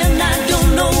know when, I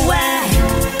don't know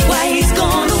why he's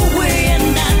gone away, and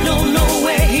I don't know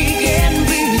where he can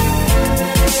be,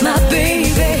 my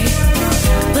baby.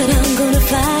 But I'm gonna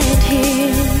find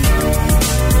him.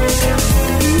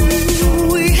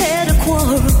 We had a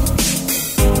quarrel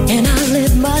and I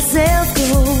let myself go.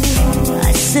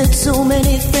 I said so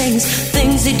many things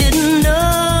he didn't know.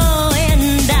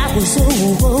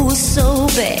 Was so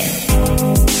bad.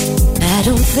 I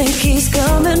don't think he's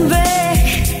coming back.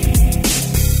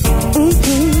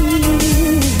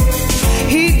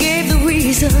 He gave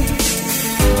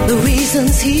the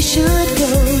reasons he should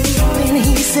go, and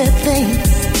he said things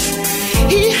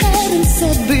he hadn't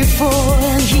said before,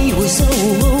 and he was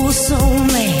so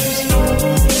mad.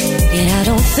 And I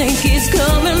don't think he's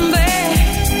coming back.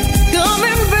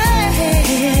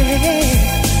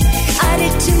 I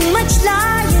did too much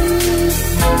lying,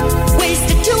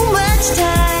 wasted too much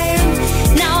time.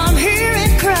 Now I'm here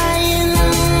and crying.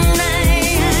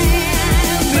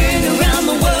 I've been around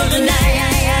the world and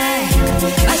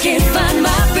I can't find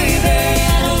my baby.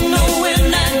 I don't know when,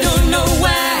 I don't know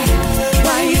why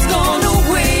he's gone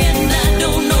away, and I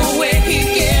don't know where he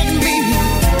can be,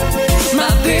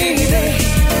 my baby.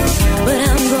 But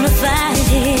I'm gonna find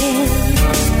him.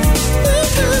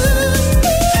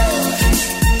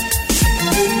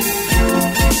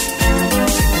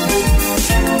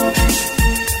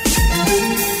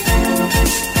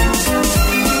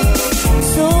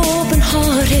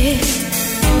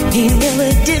 He never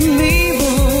did me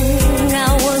wrong. I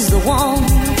was the one,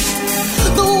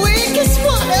 the weakest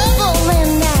one of all,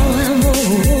 and now I'm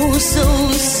so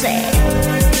sad.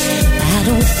 I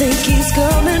don't think he's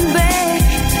coming back.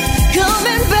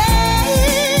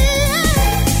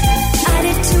 I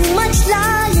did too much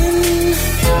lying,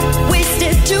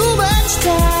 wasted too much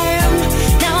time.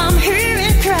 Now I'm here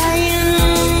and crying.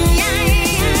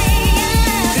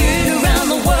 Been around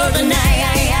the world and I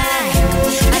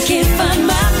can't find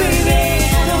my baby.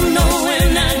 I don't know when,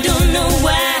 I don't know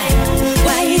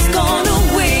why he's gone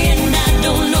away, and I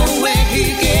don't know where he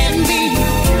can be,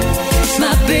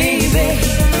 my baby.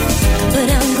 But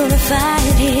I'm gonna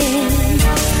find him.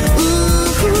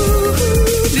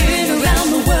 Been around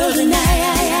the world and I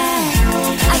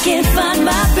can't find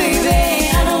my baby.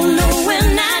 I don't know when,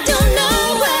 I don't know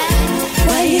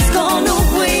why he's gone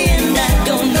away, and I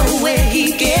don't know where he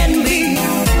can be,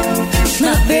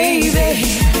 my baby.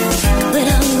 But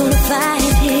I'm gonna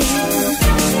find him.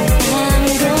 I'm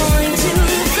going to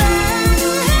find him.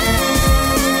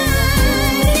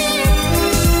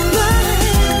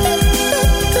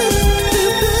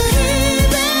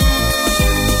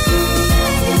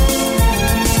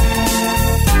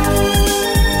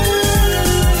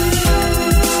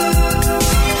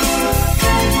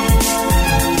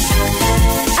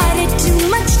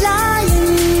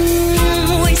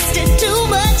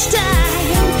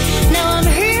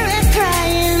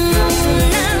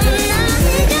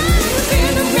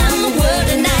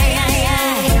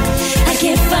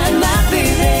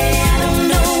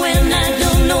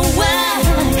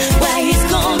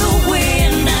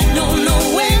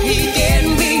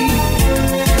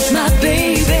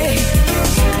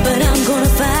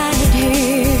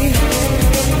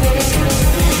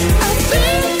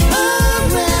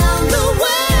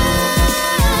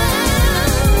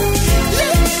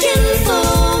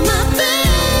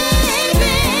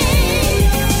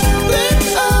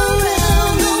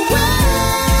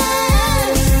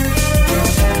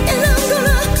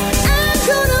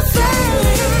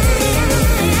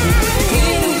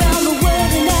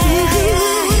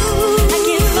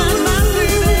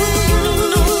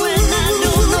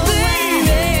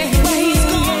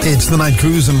 the Night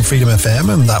Cruise on Freedom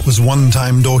FM, and that was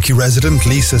one-time Dorky resident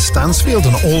Lisa Stansfield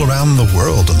and all around the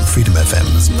world on Freedom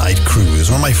FM's Night Cruise.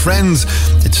 Well, my friends,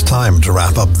 it's time to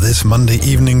wrap up this Monday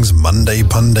evening's Monday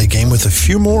Punday game with a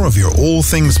few more of your all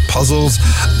things puzzles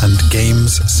and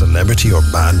games, celebrity or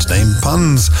band name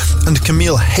puns. And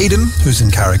Camille Hayden, who's in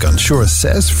Carrick-on-Shore,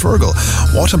 says, Feargal,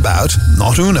 what about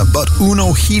not Una, but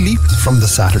Uno Healy from the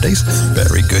Saturdays?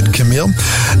 Very good, Camille.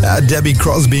 Debbie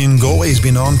Crosby in Galway's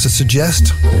been on to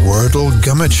suggest Wordle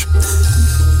Gummidge.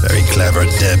 Very clever,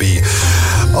 Debbie.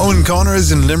 Owen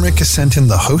Connors in Limerick has sent in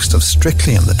the host of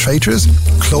Strictly and the Traitors,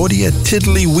 Claudia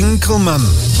Tiddley Winkleman.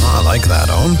 Oh, I like that,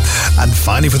 Owen. And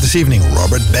finally for this evening,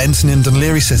 Robert Benson in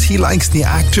Dunleary says he likes the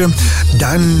actor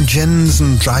Dan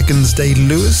Jensen Dragon's Day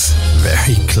Lewis.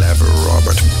 Very clever,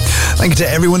 Robert. Thank you to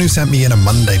everyone who sent me in a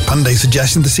Monday Punday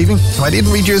suggestion this evening. If I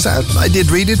didn't read yours out, I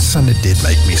did read it, and it did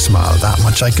make me smile. That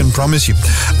much I can promise you.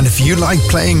 And if you like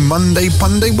playing Monday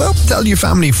Punday, well, tell your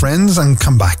family, friends, and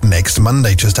come back next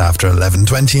Monday just after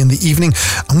 11:20 in the evening,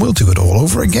 and we'll do it all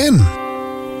over again.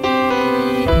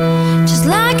 Just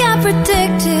like I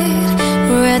predicted,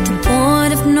 we're at the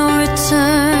point of no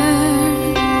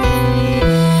return.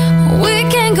 We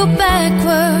can't go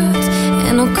backwards,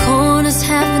 and no corners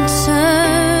have been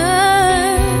turned.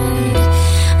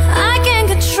 I can't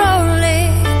control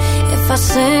it if I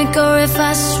sink or if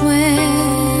I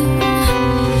swim,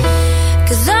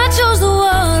 'cause I chose the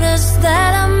waters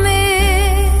that I'm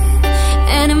in,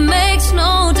 and it makes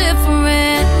no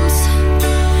difference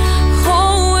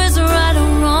who is right or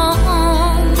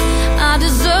wrong. I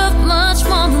deserve much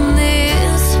more than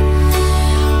this,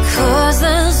 'cause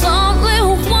there's only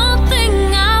one thing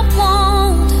I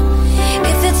want.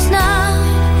 If it's not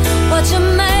what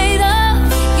you're made of,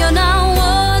 you're not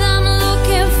what I'm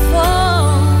looking for.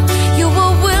 You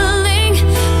were willing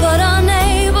but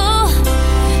unable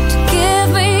to give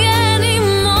me any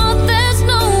more. There's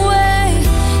no way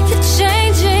you're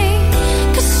changing,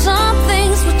 'cause some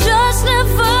things will just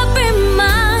never be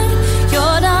mine.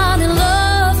 You're not in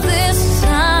love this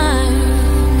time,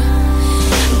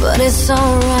 but it's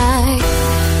alright.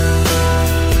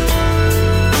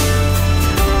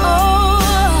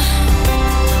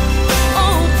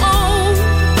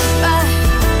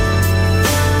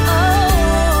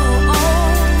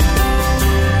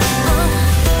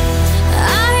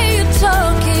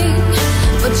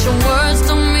 Your words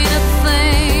don't mean a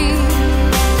thing.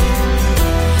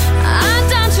 I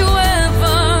doubt you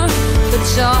ever put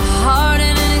your heart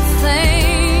in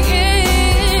anything.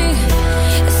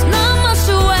 It's not much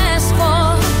to ask for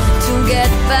to get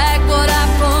back what I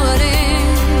put in,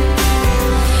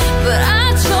 but I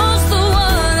chose the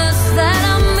waters that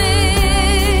I'm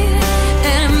in,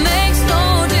 and it makes no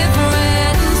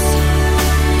difference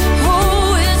who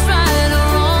is right or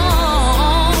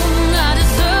wrong. I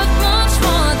deserve much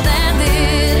more than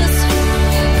this,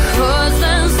 'cause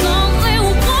there's only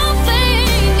one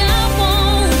thing I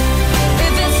want.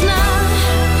 If it's not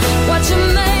what you're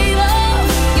made of,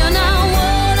 you're not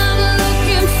what I'm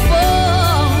looking for.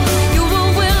 You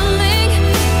were willing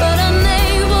but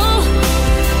unable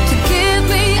to give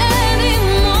me any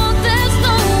more. There's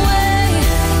no way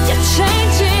you're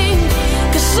changing,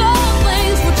 'cause some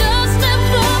things will just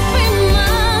never be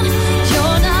mine.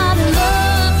 You're not in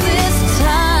love this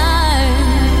time,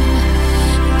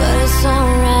 but it's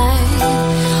alright.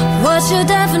 What's your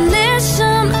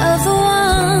definition of the one?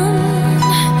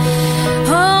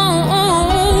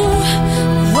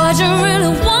 What you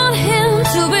really want him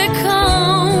to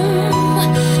become?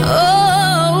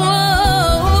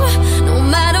 No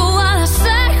matter what I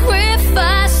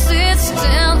sacrifice, it's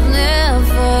still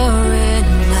never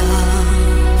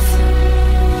enough.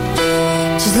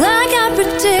 Just like I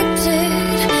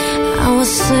predicted, I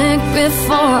will sink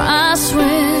before I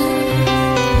swim,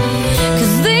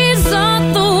 'cause these are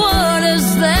the waters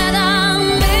that I'm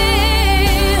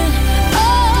in.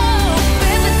 Oh,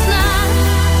 if it's not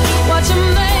what you're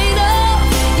made of,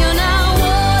 you're not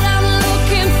what I'm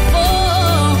looking for.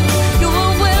 You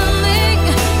were willing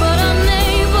but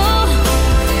unable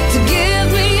to give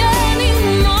me any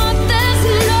more. There's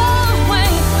no way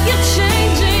you're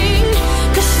changing,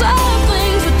 'cause some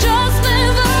things will just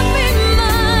never be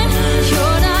mine.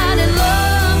 You're not in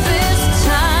love this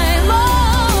time.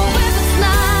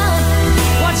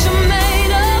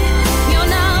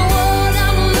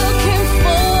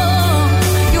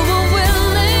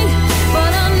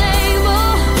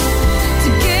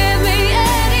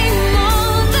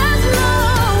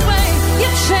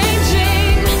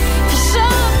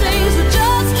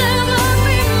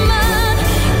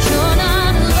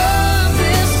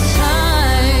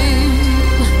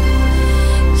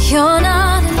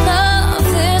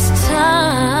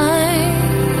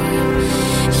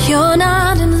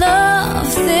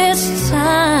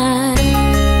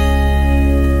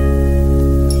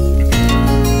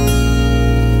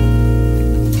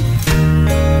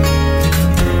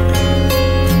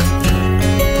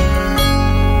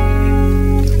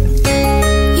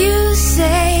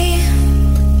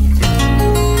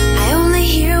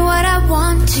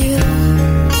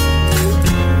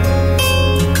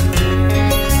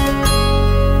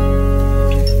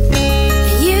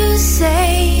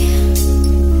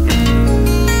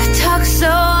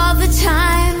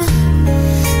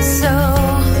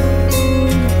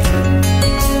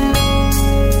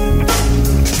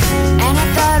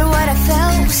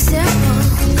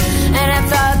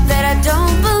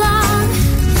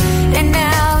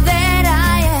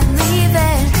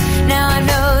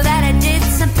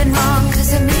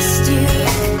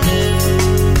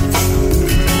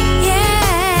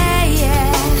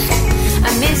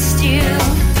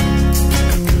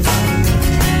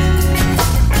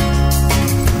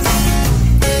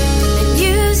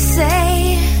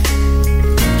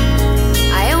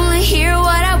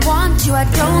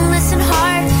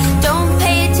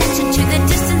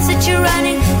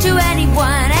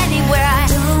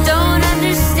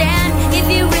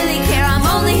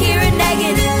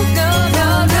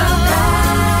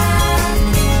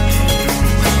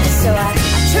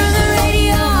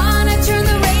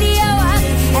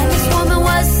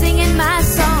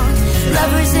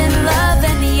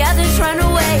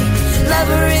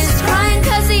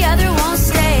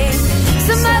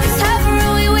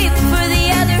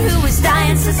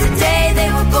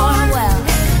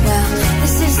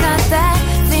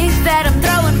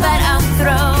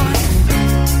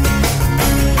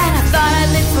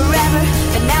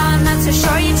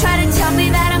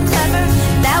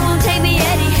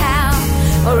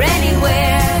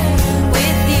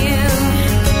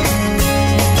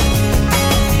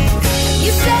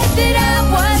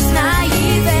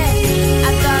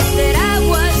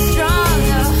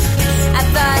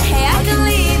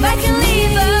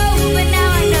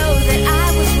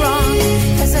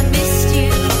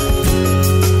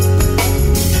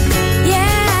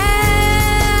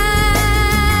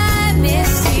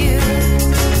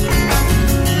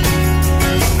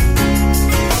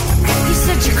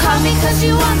 want me cause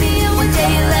you want me, and one day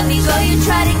you let me go. You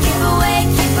try to give away a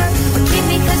keeper, or keep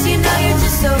me cause you know you're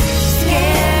just so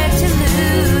scared to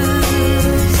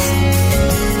lose.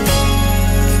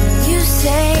 You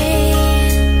say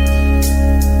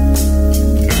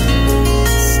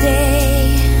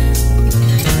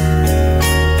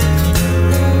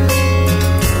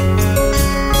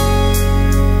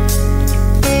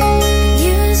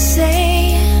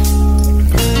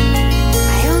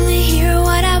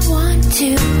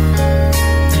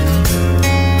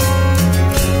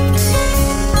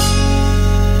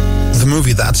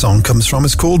movie that song comes from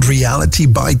is called Reality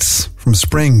Bites from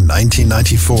spring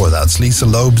 1994. That's Lisa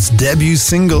Loeb's debut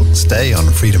single, Stay on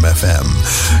Freedom FM.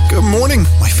 Good morning,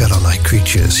 my fellow night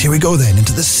creatures. Here we go then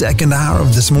into the second hour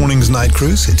of this morning's Night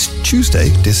Cruise. It's Tuesday,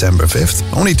 December 5th.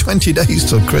 Only 20 days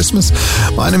till Christmas.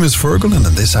 My name is Feargal, and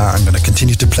in this hour I'm going to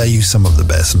continue to play you some of the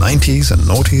best 90s and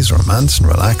noughties, romance and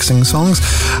relaxing songs.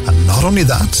 And not only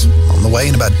that, on the way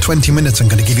in about 20 minutes I'm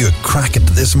going to give you a crack at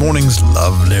this morning's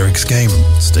Love Lyrics game.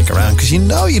 Stick around because you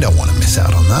know you don't want to miss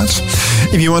out on that.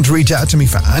 If you want to reach out to me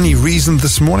for any reason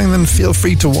this morning, then feel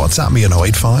free to WhatsApp me on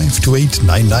 085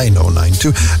 2899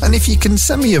 092. And if you can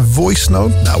send me a voice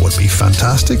note, that would be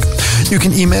fantastic. You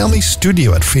can email me,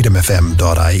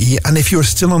 studio@freedomfm.ie. And if you're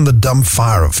still on the dumb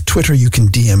fire of Twitter, you can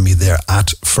DM me there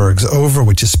at Fergsover,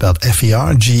 which is spelled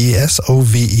Fergesover.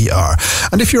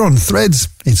 And if you're on Threads,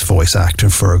 it's voice actor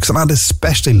Fergs. And I'd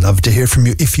especially love to hear from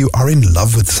you if you are in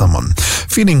love with someone,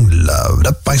 feeling loved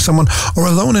up by someone, or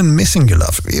alone and missing your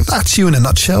love. If that's you in a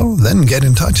nutshell, then get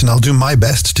in touch and I'll do my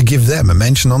best to give them a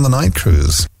mention on the Night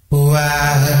Cruise.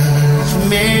 Wise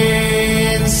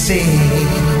men say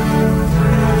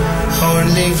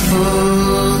only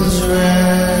fools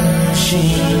rush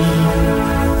in,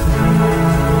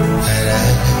 but I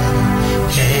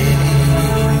can't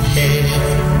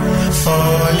help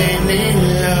falling in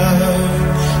love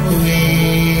with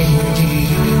you.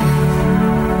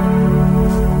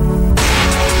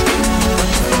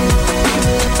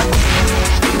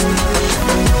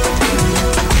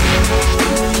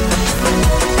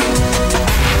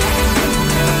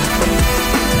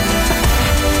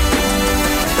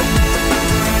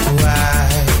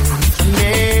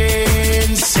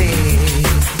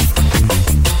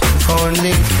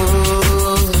 Only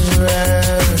fools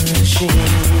rushing,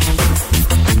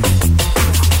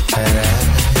 but I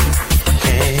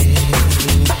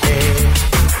can't help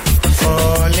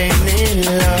falling in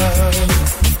love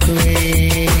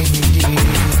with you.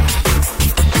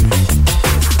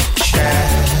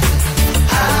 Shall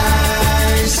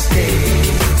I stay?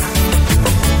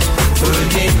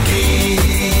 Would it be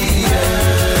the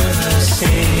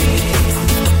same?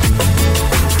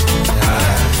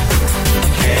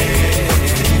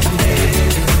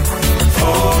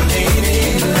 Falling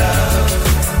in love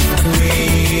with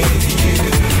you.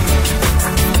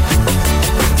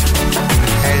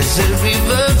 As the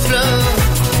river flows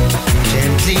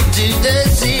gently to the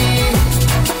sea,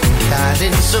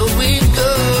 darling, so it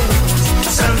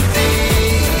goes. Some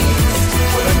things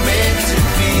were meant to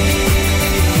be.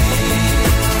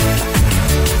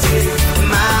 Take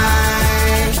my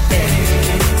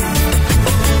hand,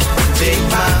 take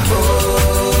my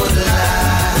whole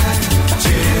life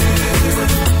too.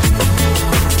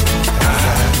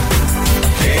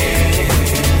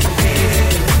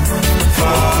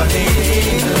 Falling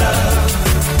in love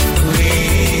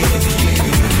with you.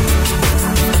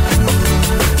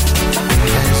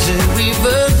 As the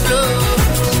river flows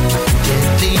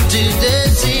gently to the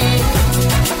sea,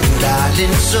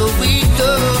 darling, so we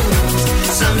go.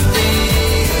 Some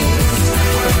things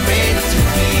were meant to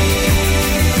be.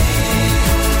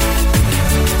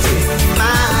 Take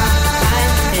my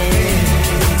hand,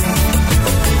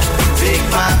 take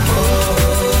my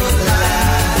whole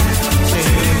life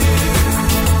too.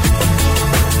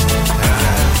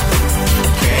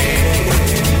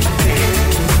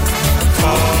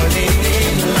 Falling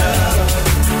in love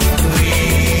with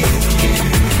you.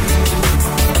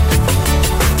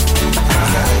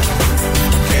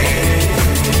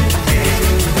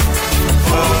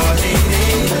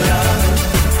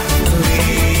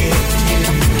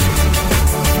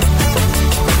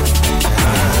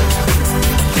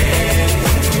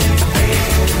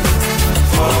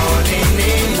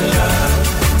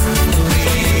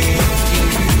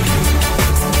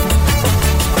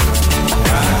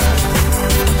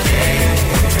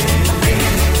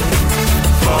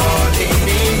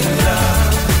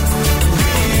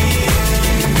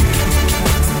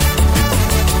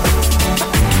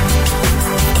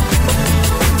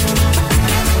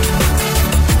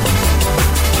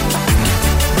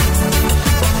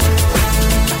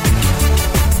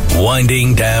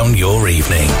 winding down your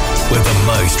evening with the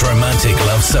most romantic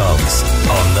love songs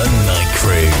on the Night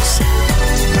Cruise.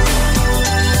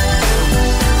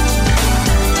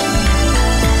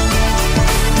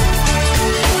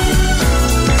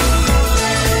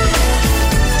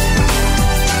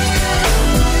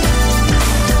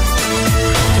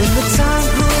 When the time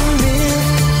grew near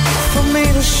for me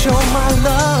to show my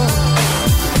love,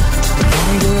 the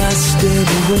longer I stayed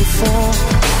away from,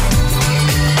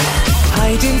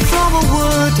 hiding from a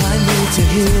word I need to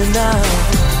hear now.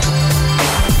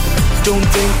 Don't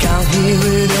think I'll hear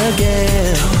it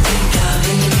again.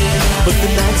 But the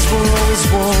nights were always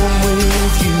warm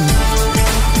with you,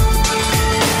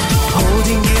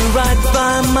 holding you right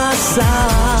by my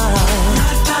side.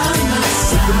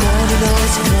 But the morning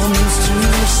always comes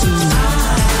too soon.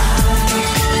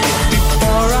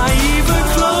 Before I even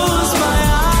close my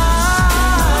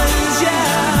eyes,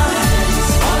 yeah,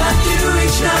 all I do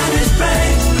each night is pray.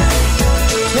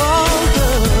 Oh,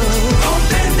 girl,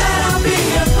 hoping that I'll be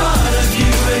a part of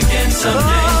you again someday.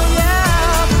 Oh,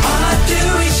 yeah. All I do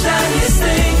each night is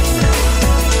think.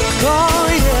 Oh,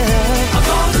 yeah. Of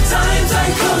all the times I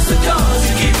close the doors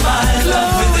to keep my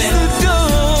love within.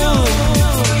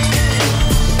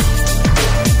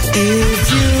 If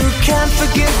you can't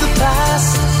forgive the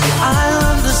past, I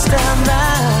understand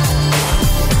that.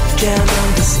 Can't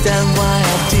understand why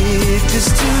I did this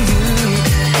to you.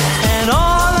 And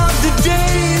all of the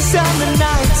days and the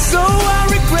nights, so I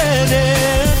regret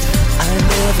it. I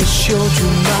never showed you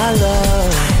my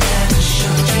love.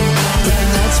 But the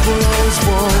nights were always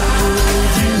warm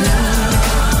with you,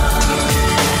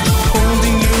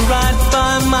 holding you right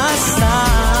by my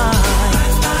side.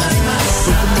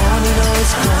 But the morning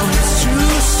always comes too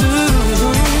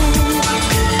soon.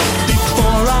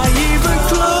 Before I even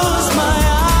close my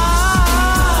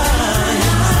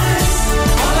eyes,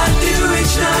 all I do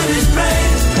each night is pray.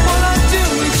 All I do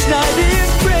each night is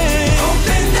pray,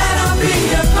 hoping that I'll be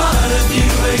a part of you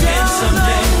again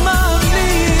someday.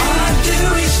 All I do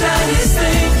each night is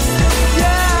think,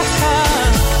 yeah,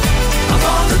 of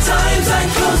all the times I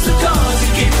close the door to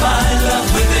keep my love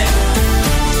within.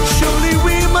 Surely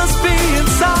we must be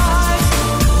inside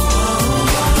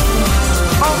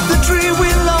of the dream we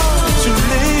long to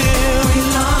live.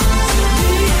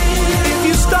 If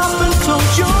you stop and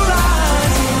close your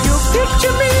eyes, you'll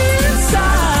picture me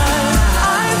inside.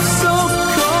 I'm so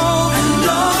cold and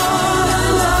all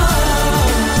alone.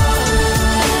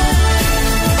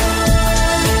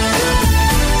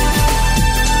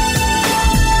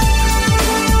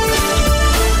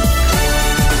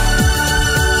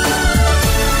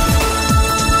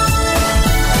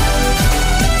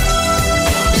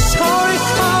 Sorry,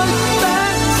 come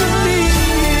back to me.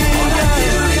 All I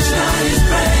do each night is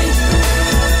pray,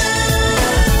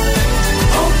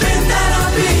 hoping that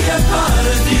I'll be a part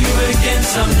of you again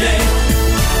someday.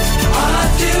 All I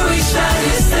do each night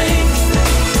is think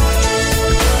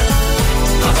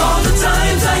of all the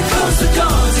times I close the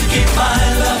door to keep my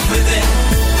love within.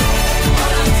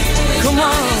 Come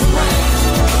on,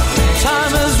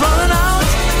 time is running out.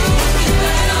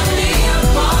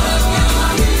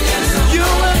 You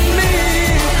and me,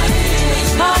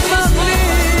 harmony.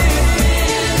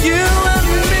 You and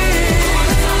me,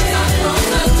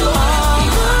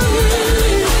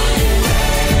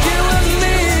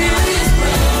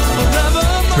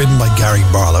 Written by Gary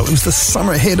Barlow. It was the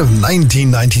summer hit of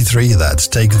 1993. That's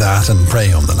Take That and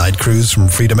Pray on the Night Cruise from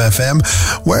Freedom FM,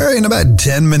 where in about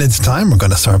 10 minutes time we're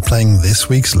going to start playing this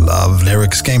week's Love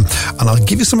Lyrics game, and I'll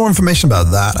give you some more information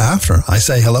about that after I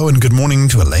say hello and good morning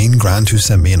to Elaine Grant, who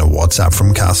sent me in a WhatsApp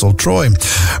from Castle Troy.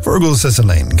 Virgil says,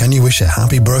 Elaine, can you wish a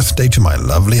happy birthday to my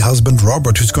lovely husband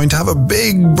Robert, who's going to have a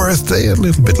big birthday a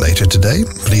little bit later today?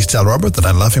 Please tell Robert that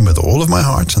I love him with all of my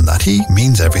heart and that he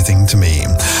means everything to me.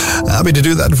 Happy to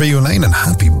do that for you, Elaine, and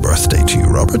happy birthday to you,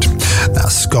 Robert. Now,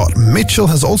 Scott Mitchell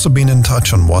has also been in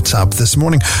touch on WhatsApp this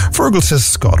morning. Virgil says,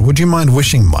 Scott, would you mind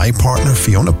wishing my partner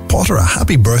Fiona Potter a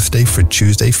happy birthday for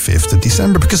Tuesday, 5th of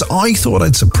December, because I thought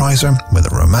I'd surprise her with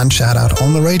a romance shout out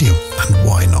on the radio, and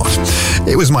why not?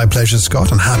 It was my pleasure,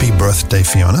 Scott, and happy birthday,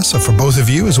 Fiona. So for both of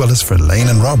you, as well as for Elaine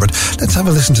and Robert, let's have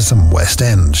a listen to some West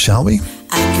End, shall we?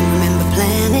 I can remember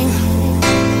planning,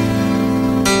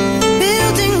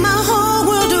 building my whole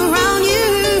world around you,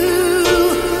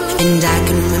 and I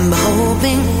can remember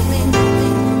hoping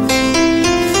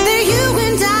that you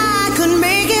and I could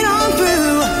make it on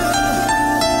through,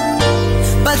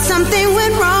 but something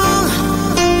went wrong.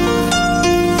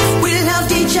 We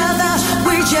loved each other,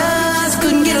 we just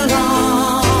couldn't get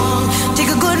along. Take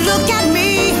a good look at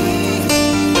me,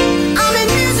 I'm in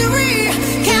misery,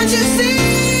 can't you see?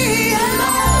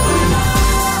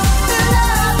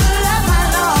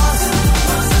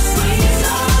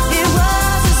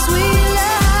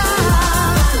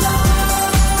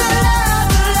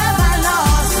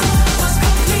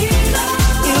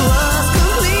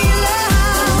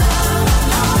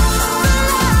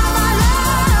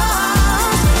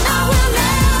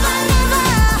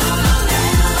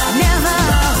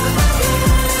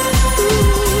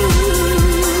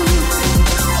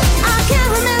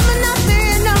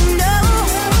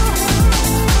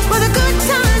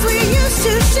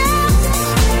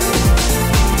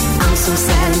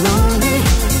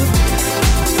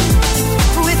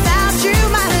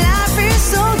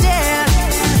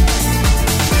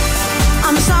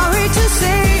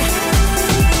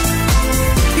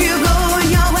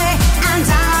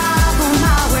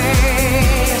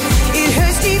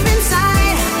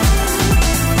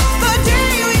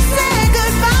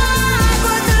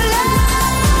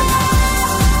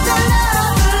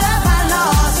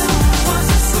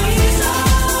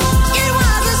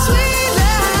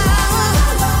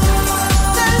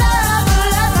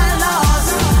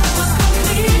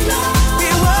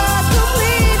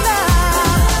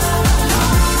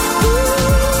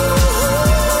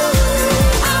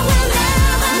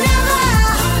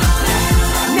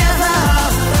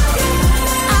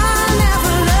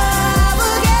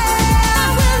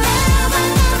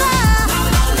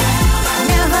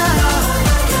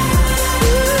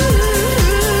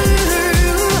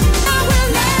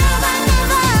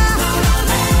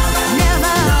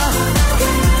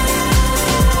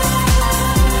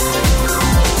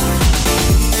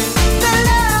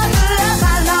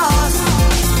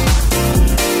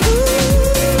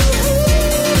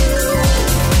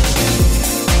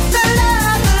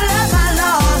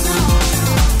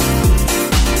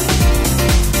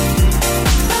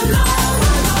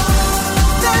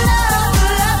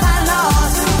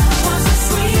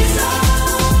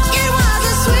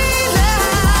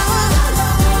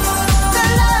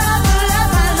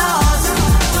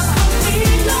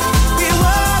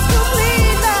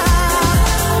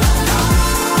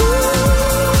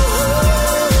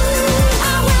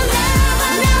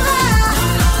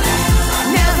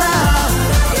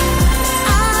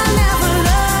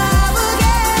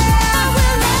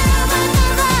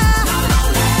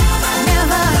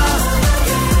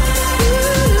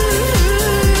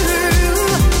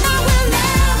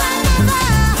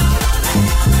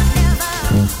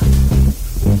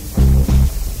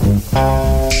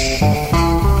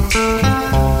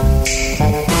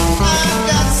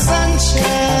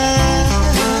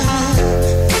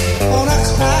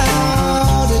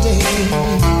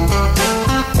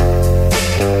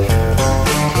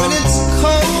 it's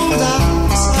cold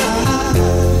outside,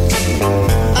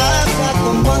 I've got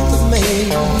the month of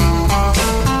May.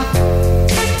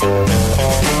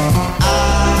 I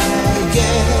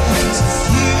guess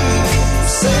you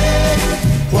say,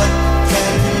 what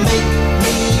can make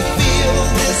me feel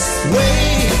this way?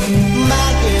 My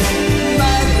girl,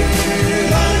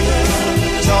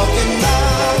 talking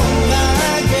about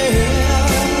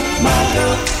my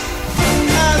girl.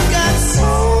 I've got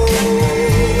so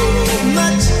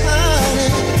much honey,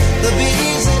 the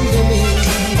bees into me.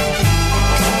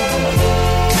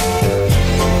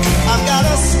 I've got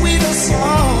a sweeter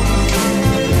song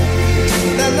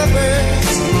than the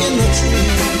birds in the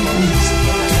trees.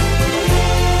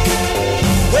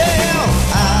 Well,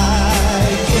 I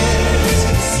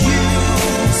guess you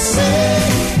say,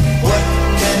 what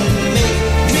can make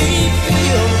me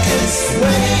feel this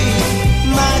way?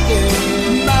 My girl,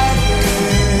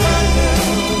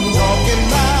 talking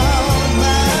about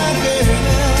my girl.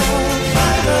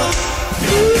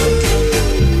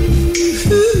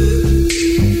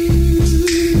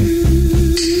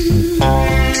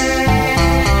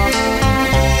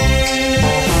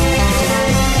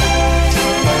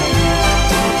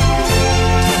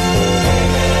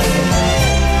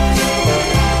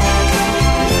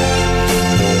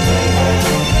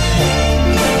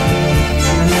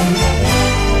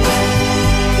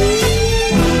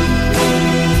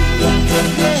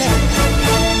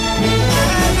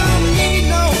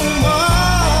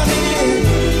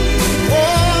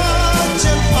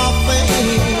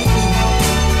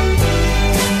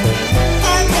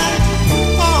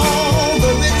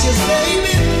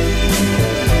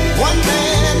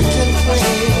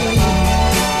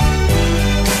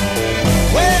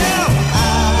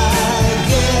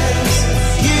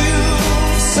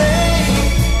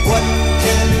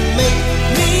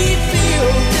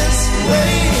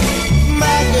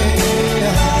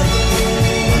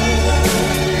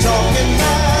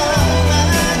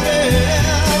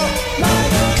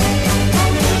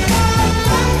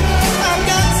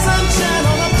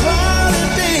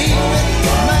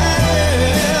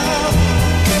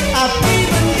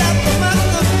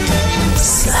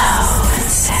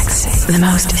 The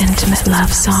most intimate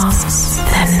love songs,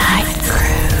 The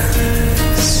Nightcruise.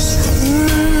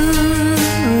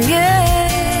 Yeah,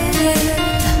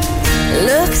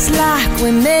 looks like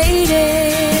we made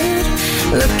it.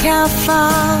 Look how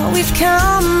far we've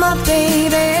come, my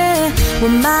baby. We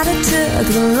might have took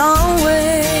the long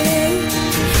way.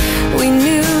 We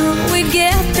knew we'd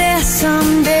get there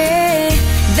someday.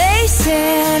 They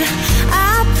said,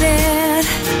 I bet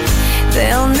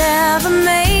they'll never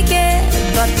make it.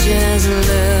 But just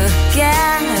look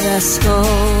at us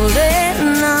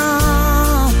holding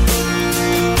on.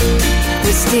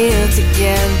 We're still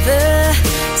together,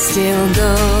 still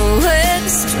going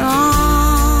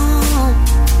strong.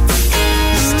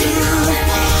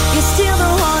 You're still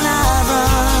the one I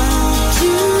run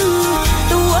to,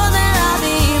 the one that I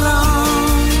belong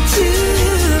to.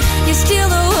 You're still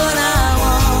the one I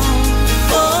want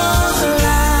for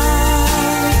life.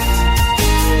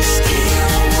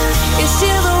 You're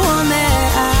still the one that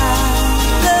I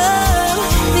love,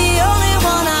 the only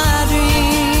one I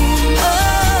dream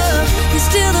of. You're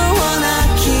still the one I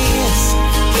kiss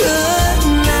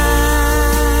goodnight.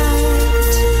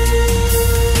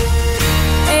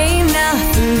 Ain't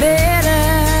nothing better.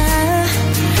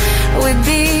 We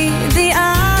beat the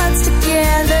odds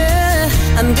together.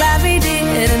 I'm glad we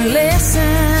didn't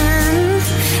listen.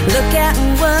 Look at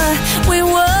what we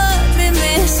would be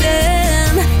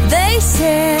missing. They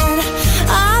said,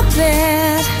 I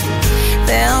bet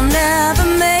they'll never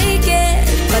make it.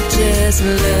 But just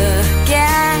look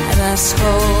at us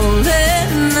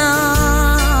holding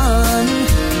on.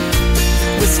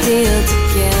 We're still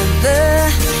together,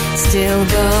 still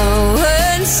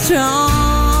going strong.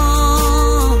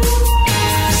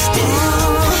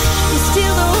 You're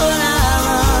still the one I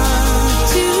run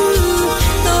to,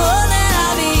 the one that I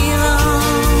belong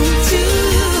to.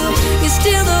 You're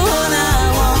still the one I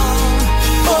want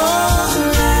for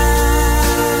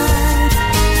life.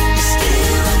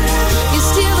 You're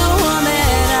still the one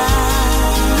that I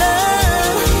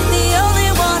love, the only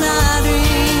one I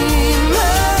dream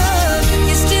of.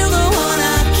 You're still the one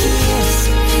I kiss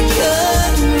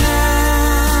goodnight.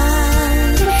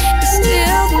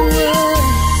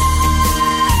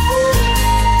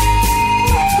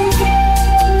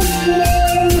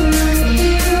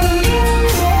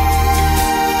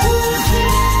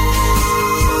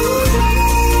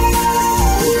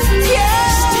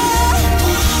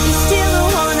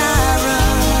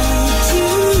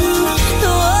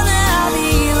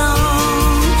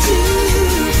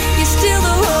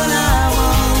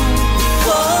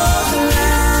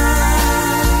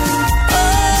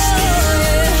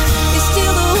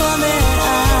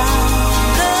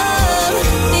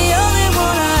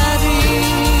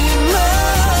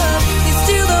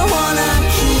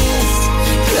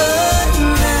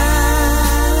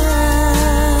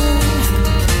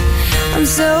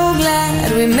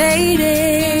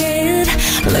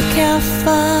 how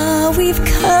far we've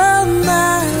come,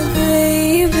 my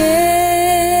baby.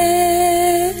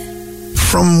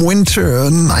 From winter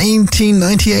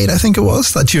 1998, I think it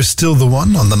was, that You're Still the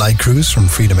One on the Night Cruise from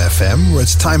Freedom FM, where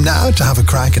it's time now to have a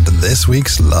crack at this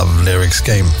week's Love Lyrics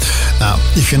game. Now,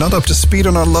 if you're not up to speed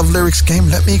on our Love Lyrics game,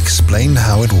 let me explain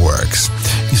how it works.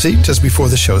 You see, just before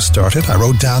the show started, I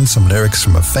wrote down some lyrics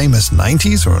from a famous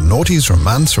 90s or noughties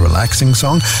romance or relaxing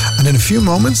song, and in a few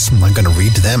moments, I'm going to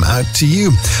read them out to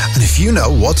you. And if you know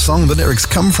what song the lyrics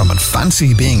come from and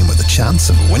fancy being with a chance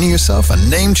of winning yourself a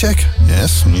name check,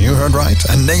 yes, you heard right,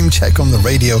 a name check on the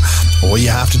radio, all you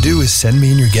have to do is send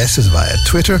me in your guesses via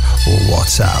Twitter or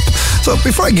WhatsApp. So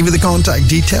before I give you the contact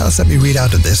details, let me read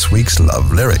out this week's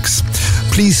Love Lyrics.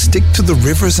 Please stick to the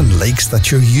rivers and lakes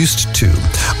that you're used to.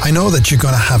 I know that you're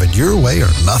going to have it your way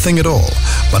or nothing at all,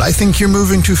 but I think you're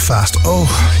moving too fast. Oh,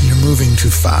 you're moving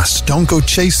too fast. Don't go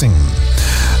chasing.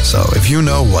 So if you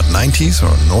know what 90s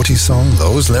or naughty song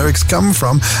those lyrics come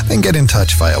from, then get in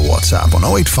touch via WhatsApp on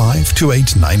 085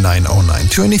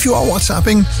 2899 And if you are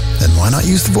WhatsApping, then why not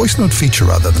use the voice note feature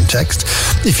rather than text?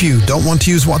 If you don't want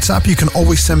to use WhatsApp, you can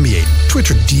always send me a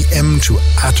Twitter DM to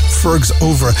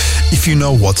 @FergsOver if you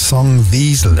know what song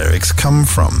these lyrics come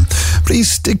from. Please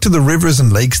stick to the rivers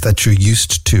and lakes that you're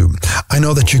used to. I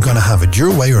know that you're going to have it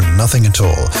your way or nothing at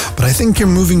all, but I think you're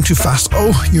moving too fast.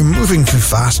 Oh, you're moving too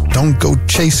fast. Don't go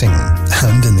chasing.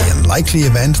 And in the unlikely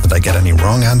event that I get any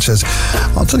wrong answers,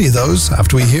 I'll tell you those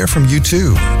after we hear from you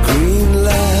too. Green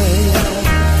light,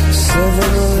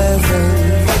 7-Eleven,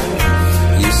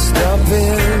 you stop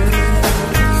in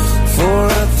for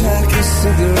a pack of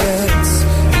cigarettes.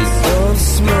 You don't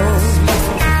smoke,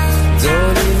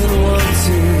 don't even want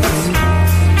to.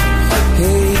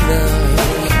 Hey now,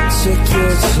 check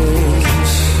your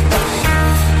change.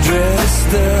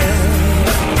 Dressed up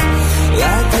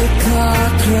like a car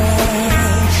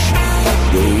crash.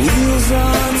 The wheels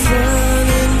are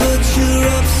turning, but you're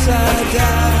upside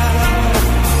down.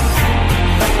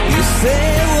 You say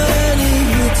when he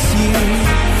hits you,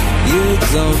 you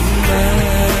don't mind.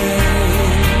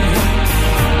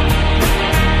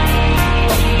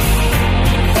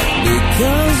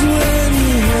 Because when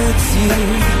he hurts you,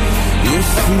 you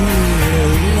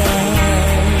feel alive.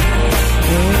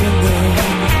 Oh no,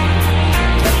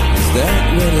 is that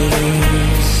what it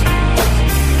is?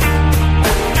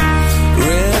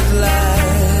 Red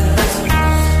light,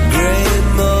 gray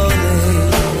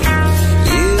morning,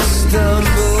 you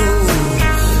stumble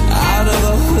out of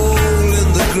a hole in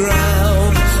the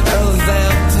ground, a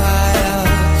vampire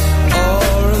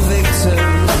or a victim.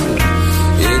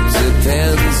 It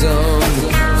depends on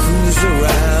who's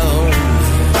around.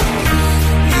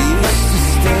 You used to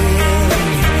stay in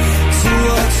to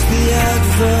watch the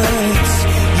adverts.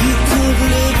 You could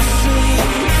lip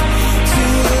sync to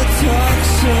the talk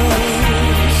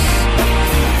shows.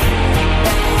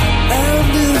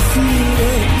 And if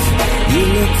you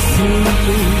look through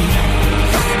me.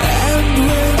 And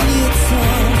when you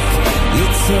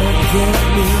talk at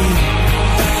me.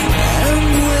 And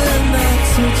when I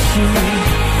touch you,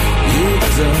 you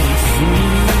don't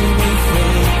feel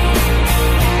anything.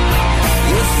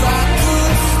 If I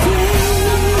could stay,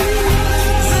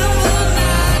 then the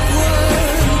night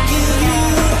would give you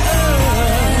up.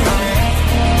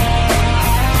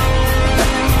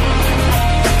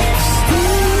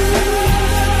 Still,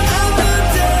 and the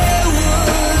day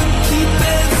would keep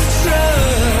its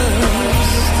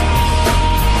trust.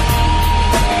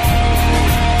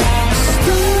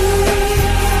 Still,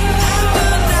 and the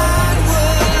night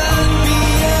would be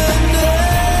enough.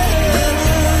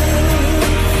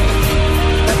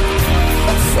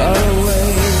 Far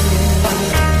away,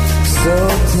 so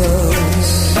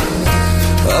close,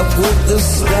 up with the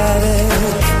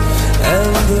static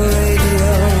and the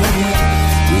radio,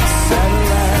 with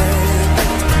satellite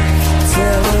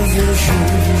television.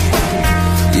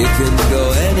 You can go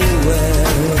anywhere.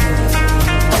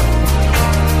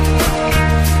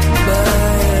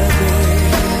 Miami,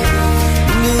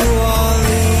 New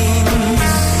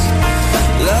Orleans,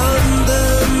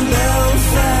 London,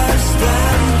 Belfast,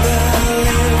 and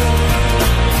Berlin.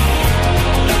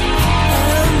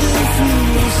 And if you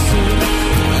listen,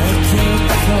 I can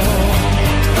call.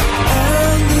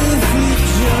 And if you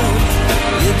jump,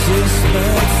 you just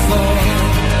might fall.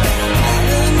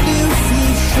 And if you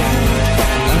shout,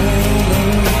 I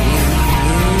love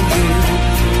you.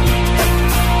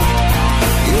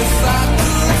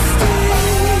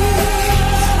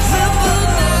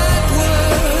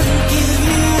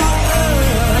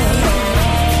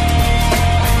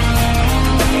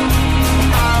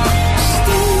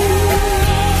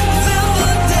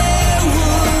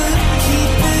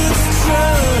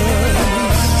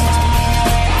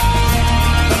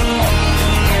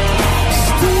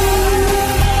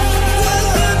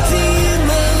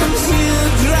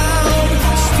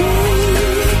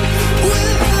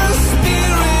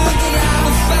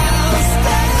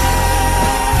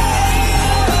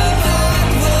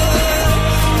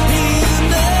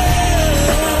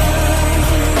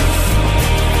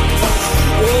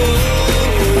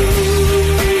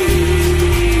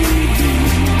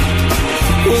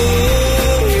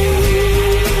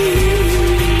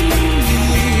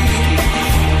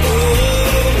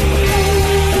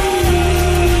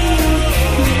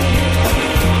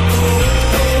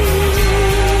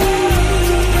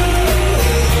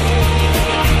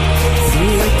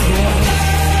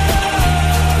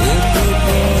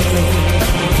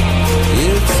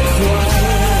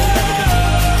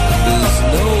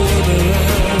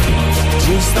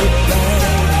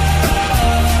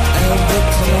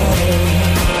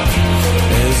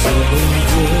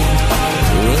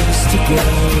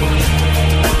 ground.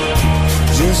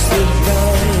 Just the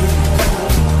bang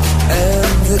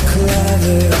and the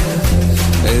clatter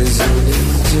as an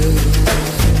angel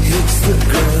hits the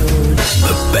ground.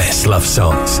 The best love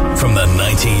songs from the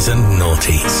 90s and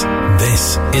noughties.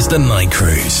 This is the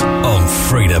Nightcruise on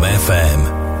Freedom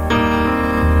FM.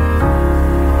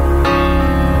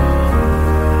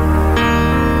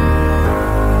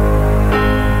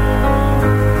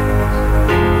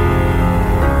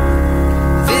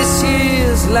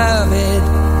 Love it,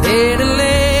 it'll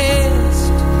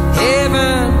last.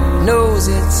 Heaven knows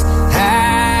it's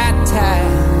high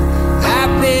time.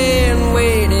 I've been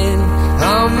waiting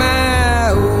on my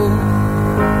own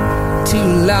too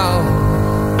long.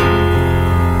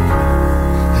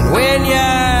 And when you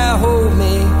hold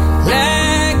me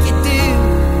like you do,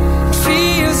 it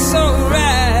feels so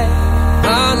right.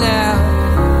 Oh, now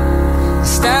I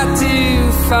start to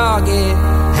forget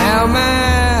how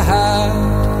my heart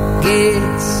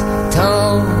gets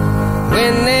torn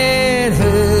when that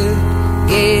hurt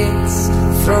gets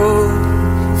thrown,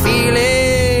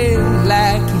 feeling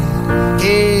like it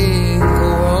can't go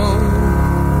on.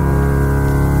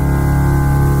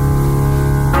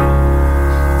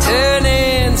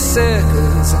 Turning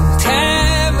circles and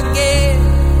time again,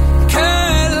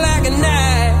 cut like a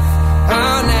knife.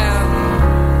 Oh, now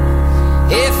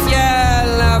if you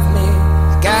love me,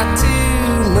 I got to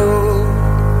know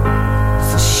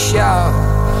for sure.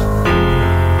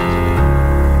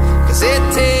 It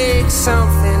takes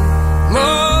something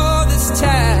more this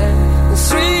time than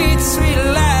sweet, sweet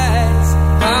lies.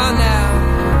 Oh, now,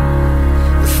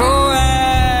 before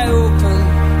I open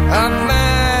up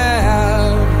my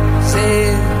arms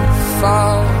and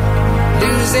fall,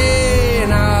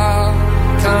 losing all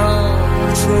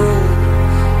control,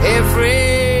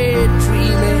 every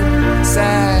dream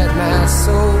inside my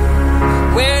soul.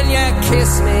 When you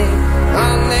kiss me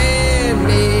on the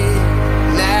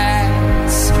midnight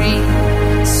street,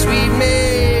 sweep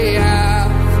me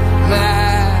off my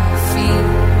feet,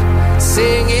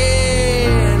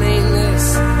 singing, ain't this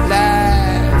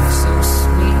life so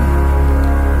sweet?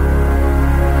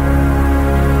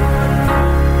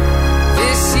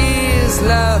 This is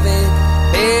loving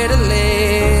better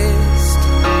last.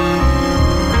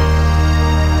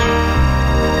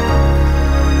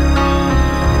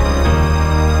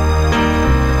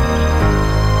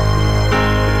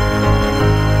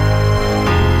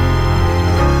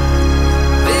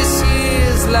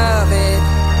 Love it,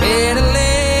 better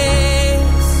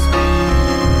last.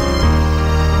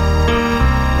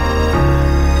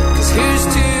 'Cause who's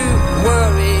to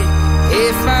worry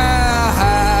if our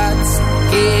hearts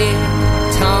get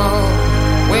torn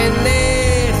when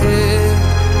that hurt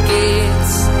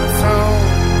gets thrown?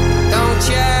 Don't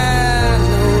you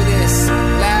know this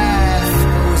life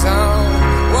goes on?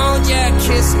 Won't you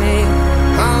kiss me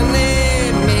on the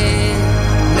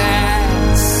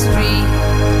midnight street?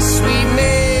 Sweet me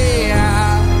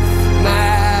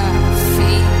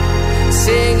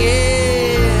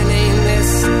singing, ain't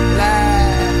this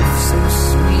life so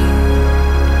sweet?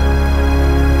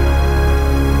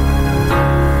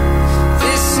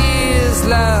 This is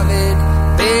love it,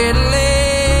 better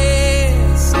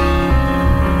last.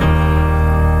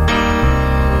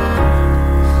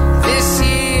 This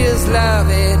is love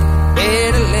it,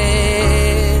 better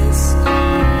last.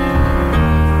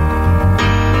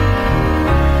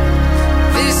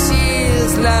 This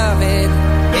is love it,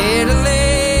 better last.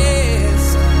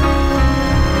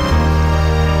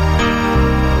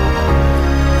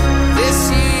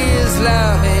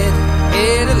 Love it,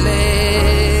 better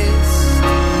last.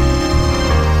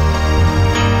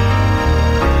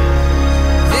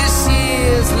 This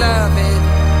is love it,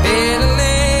 better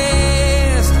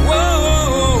last.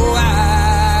 Whoa,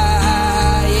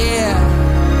 yeah.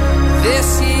 This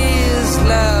is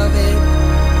love it,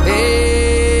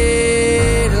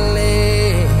 better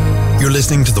last. You're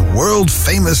listening to the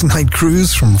world-famous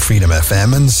Nightcruise from Freedom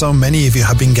FM, and so many of you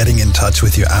have been getting in touch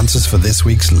with your answers for this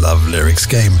week's Love Lyrics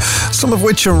game, some of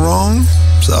which are wrong.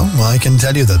 So I can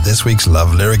tell you that this week's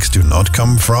Love Lyrics do not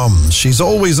come from She's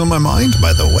Always on My Mind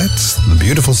by The Wets, The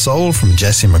Beautiful Soul from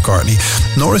Jesse McCartney,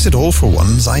 nor is it All for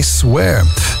One's I Swear.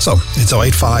 So it's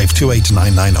 085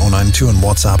 2899092 on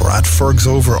WhatsApp, or at Fergs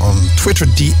over on Twitter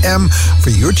DM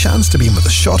for your chance to be in with a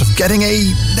shot of getting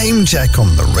a name check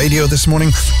on the radio this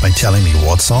morning by telling me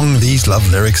what song these love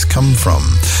lyrics come from.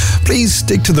 Please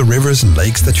stick to the rivers and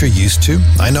lakes that you're used to.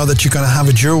 I know that you're going to have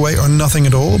it your way or nothing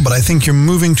at all, but I think you're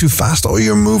moving too fast, or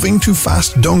you're moving too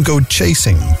fast. Don't go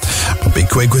chasing. But be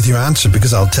quick with your answer,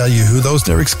 because I'll tell you who those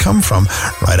lyrics come from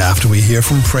right after we hear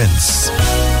from Prince.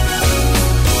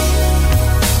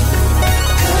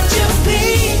 Could you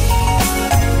be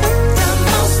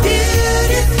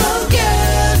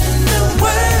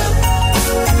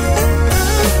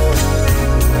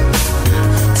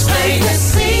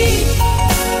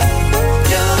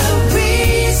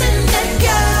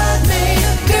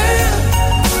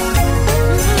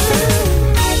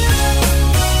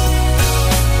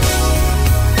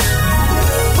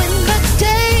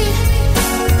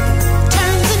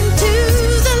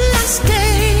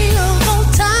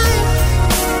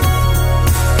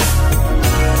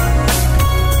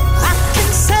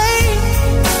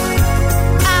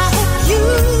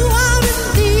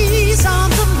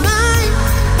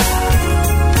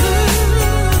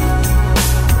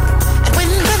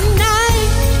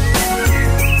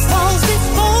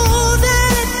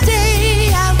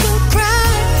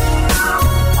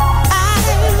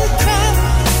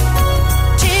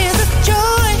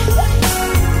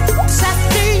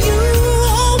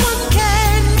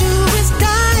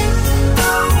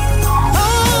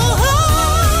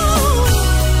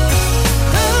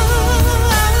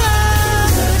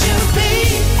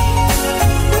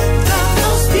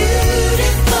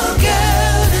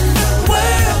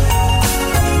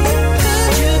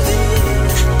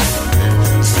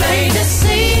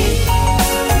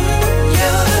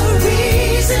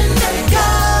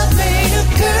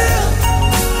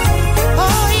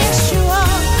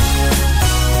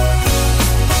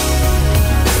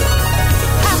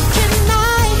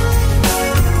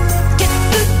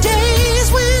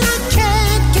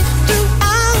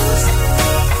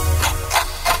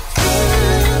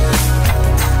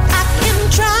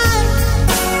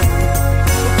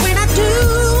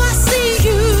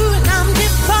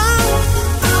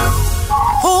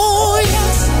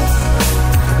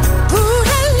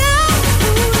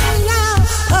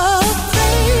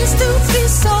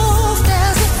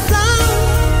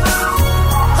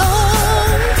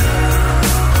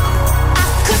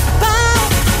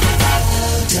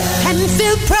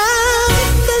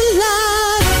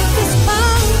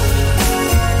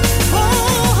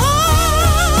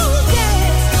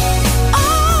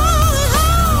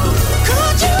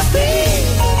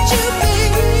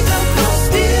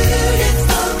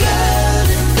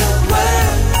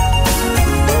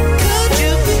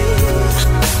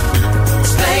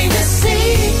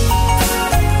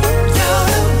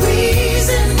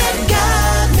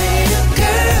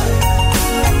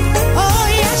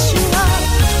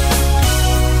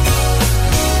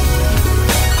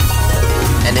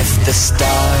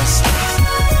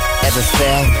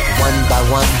fell one by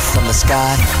one from the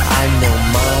sky. I know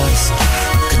Mars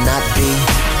could not be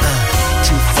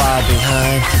too far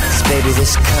behind. 'Cause baby,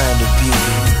 this kind of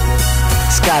beauty,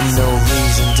 it's got no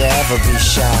reason to ever be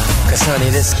shy. 'Cause honey,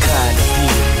 this kind of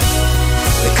beauty,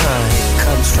 the kind that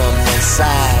comes from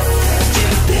inside.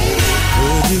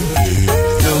 Would you be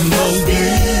the most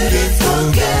beautiful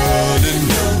girl in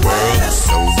the world?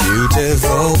 So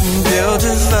beautiful,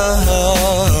 beautiful.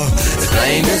 It's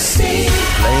plain to see,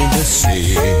 plain to see.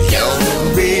 You're the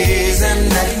reason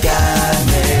that God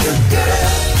made a girl.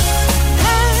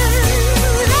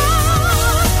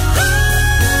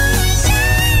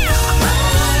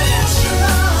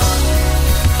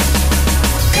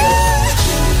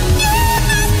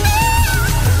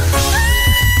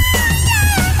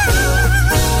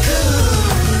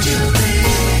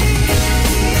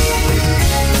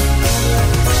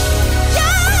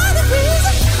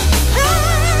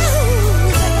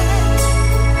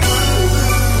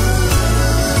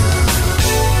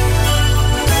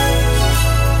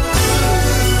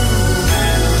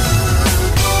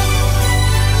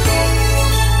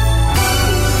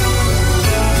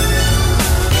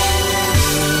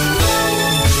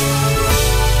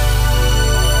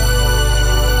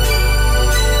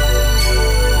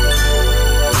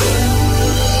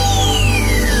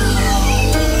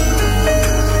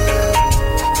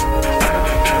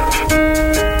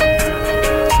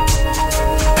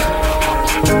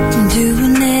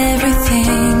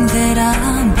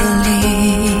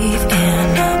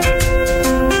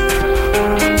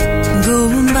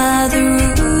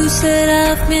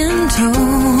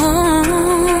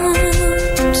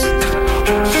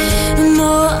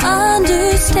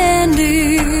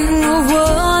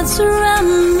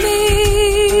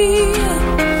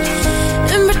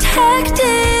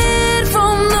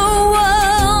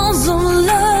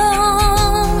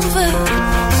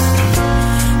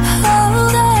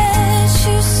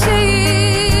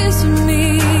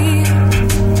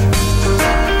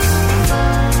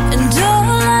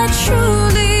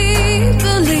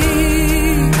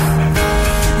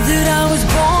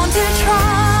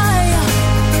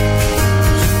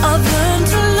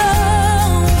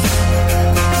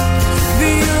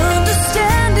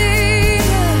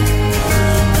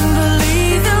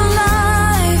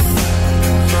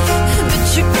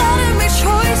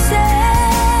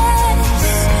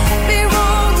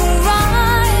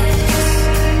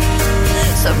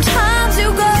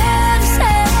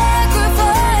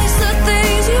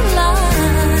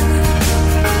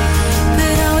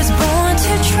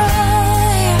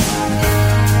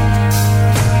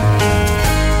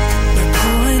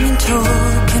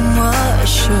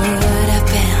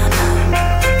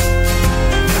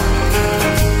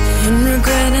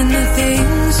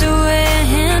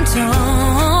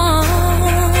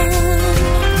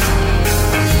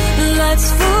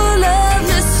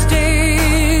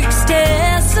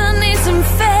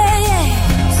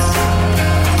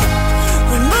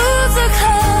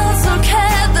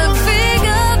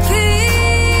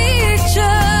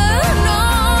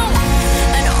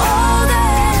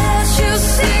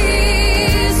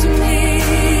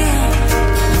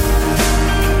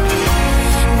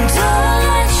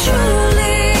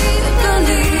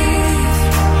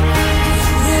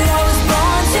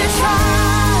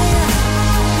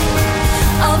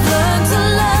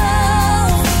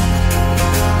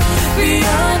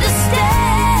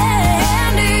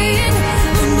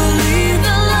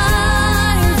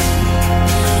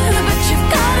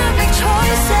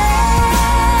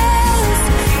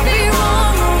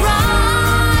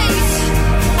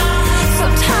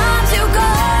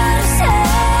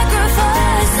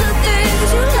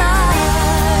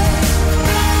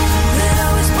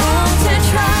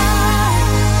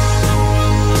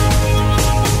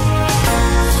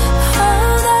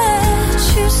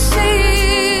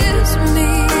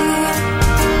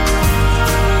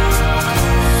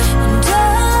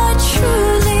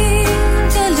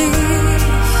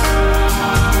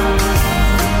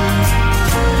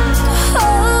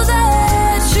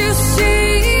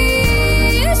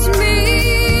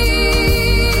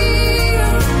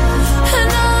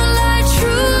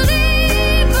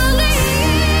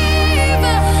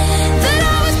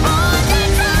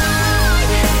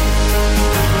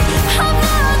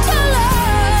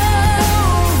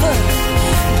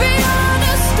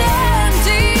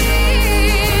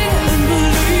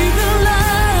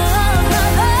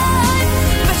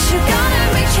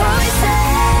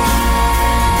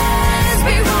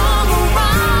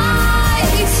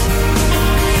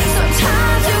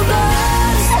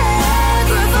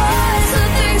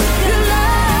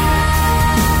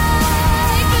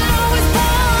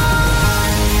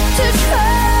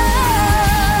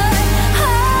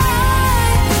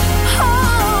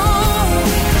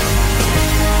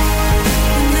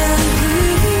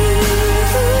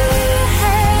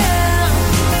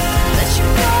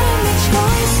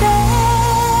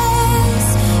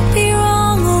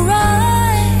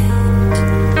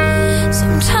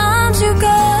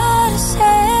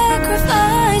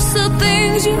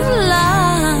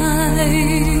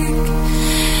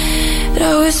 but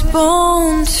I was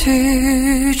born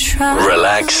to try.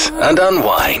 Relax and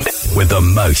unwind with the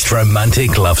most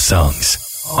romantic love songs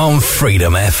on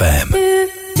Freedom FM.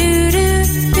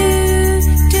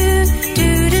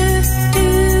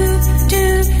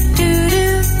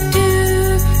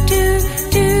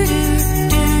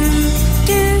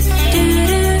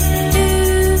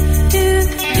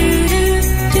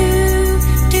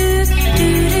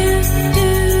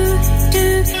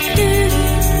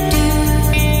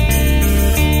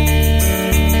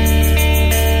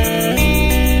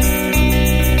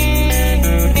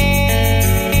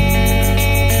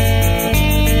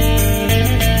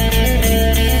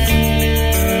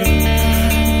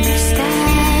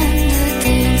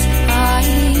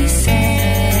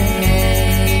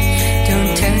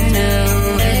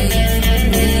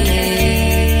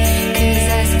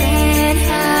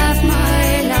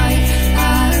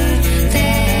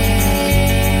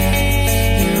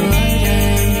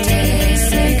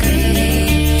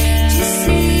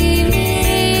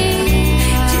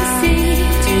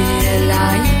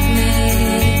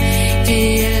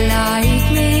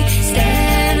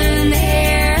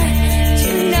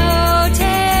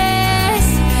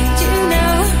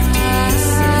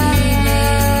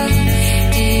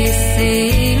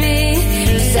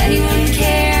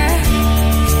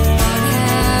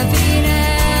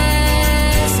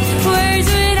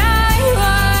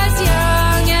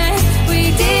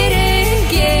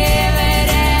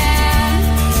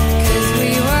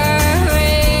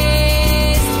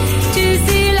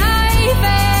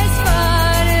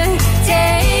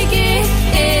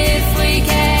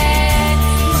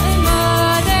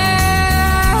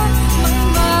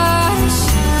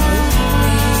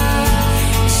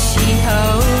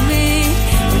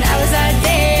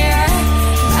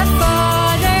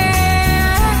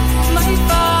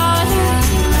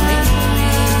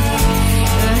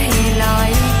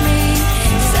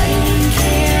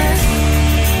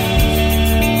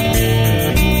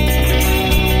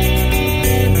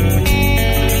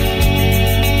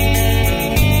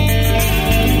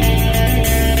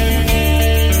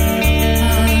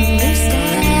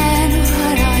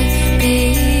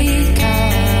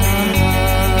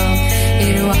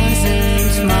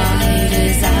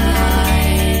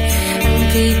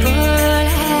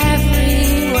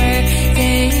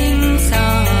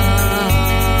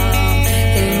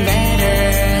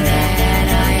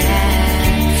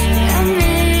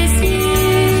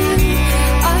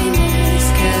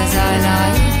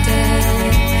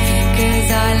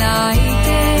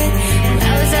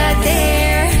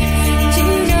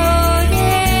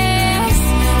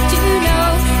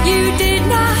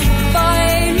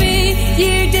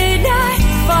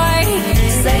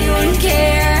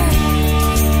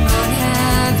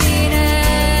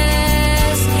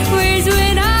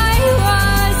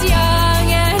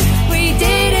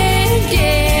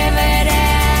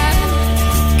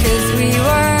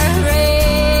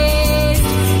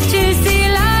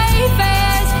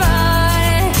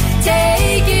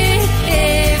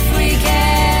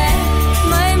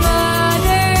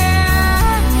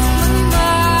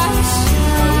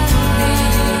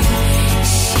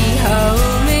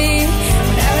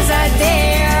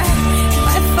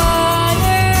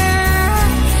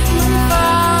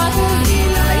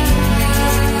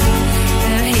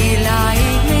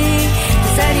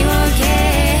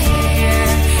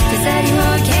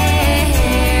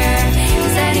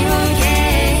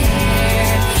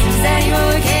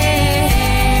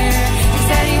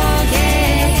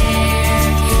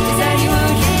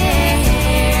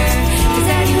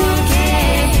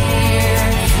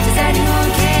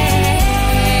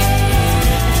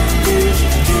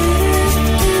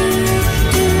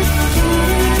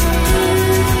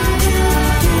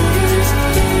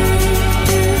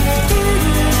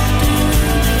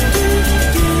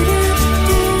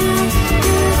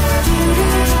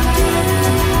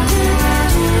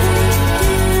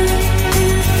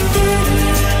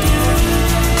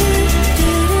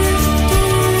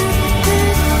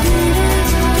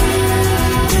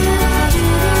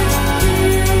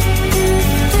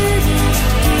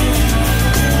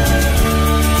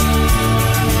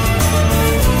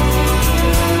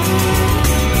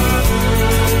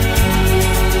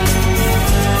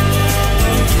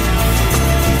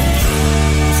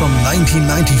 from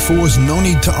 1994's No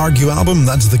Need to Argue album.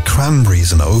 That's The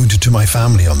Cranberries, an ode to my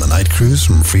family on the Nightcruise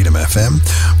from Freedom FM,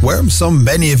 where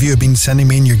many of you have been sending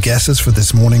me in your guesses for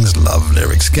this morning's Love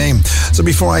Lyrics game. So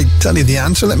before I tell you the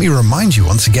answer, let me remind you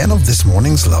once again of this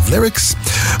morning's Love Lyrics.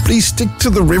 Please stick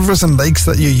to the rivers and lakes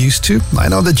that you're used to. I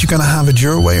know that you're going to have it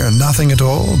your way or nothing at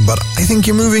all, but I think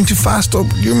you're moving too fast.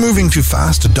 You're moving too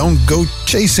fast. Don't go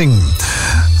chasing.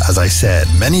 As I said,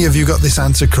 many of you got this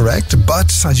answer correct, but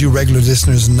as you regular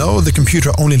listeners know, the computer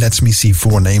only lets me see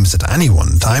 4 names at any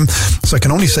one time, so I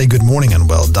can only say good morning and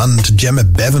well done to Gemma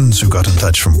Bevans, who got in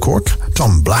touch from Cork,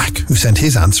 Tom Black, who sent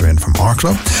his answer in from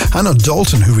Arklow, Hannah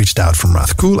Dalton, who reached out from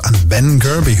Rathcoole, and Ben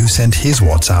Gerby, who sent his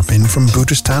WhatsApp in from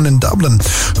Booterstown in Dublin,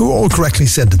 who all correctly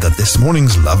said that this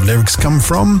morning's love lyrics come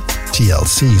from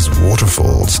TLC's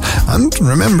Waterfalls. And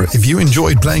remember, if you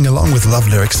enjoyed playing along with love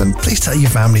lyrics, then please tell your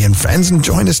family and friends and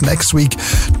join us next week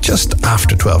just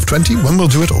after 12:20 when we'll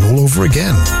do it all over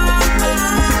again.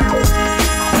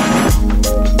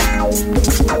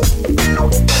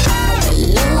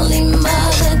 Lonely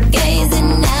mother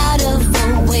gazing out of the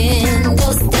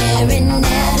window, staring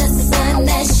at a sun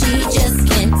that she just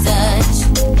can't touch.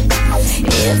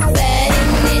 If at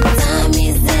any time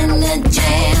he's in a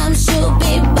jam, she'll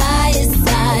be by his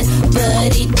side,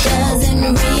 but he doesn't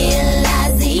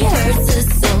realize he hurts her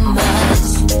so much.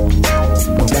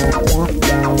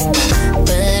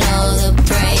 But all the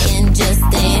praying just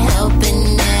ain't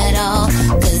helping at all,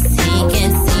 'cause he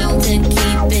can't seem to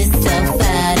keep himself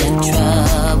out of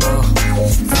trouble.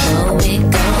 So he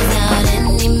goes out and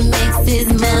he makes his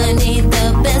money the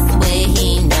best way he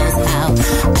knows how.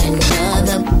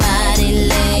 Another body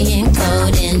laying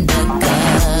cold in the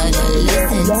gutter.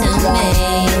 Listen to me.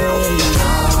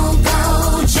 Don't go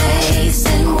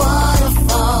chasing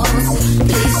waterfalls.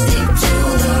 Please stick to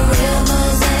the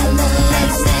rivers and the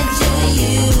lakes that you're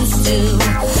used to.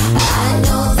 I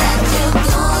know that you're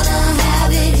gonna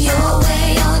have it your way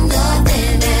or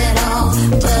nothing at all,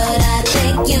 but I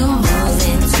think you're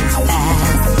moving too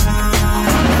fast.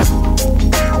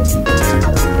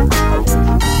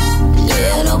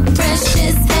 Little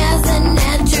Precious has a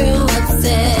natural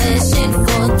obsession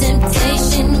for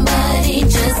temptation, but he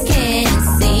just can't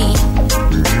see.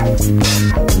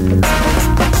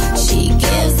 She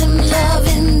gives him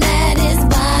loving that his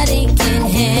body can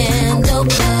handle,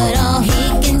 but all he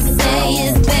can say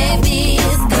is, baby,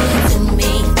 it's good to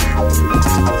me.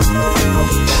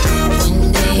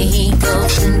 One day he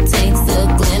goes and takes a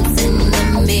glimpse in the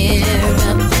mirror,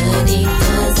 but he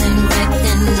doesn't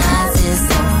recognize his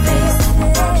own face.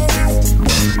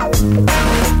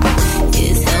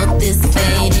 His health is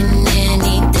fading and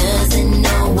he doesn't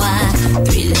know why.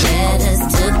 3 letters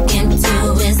took him to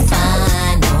his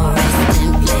final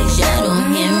resting place. You don't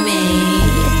hear me.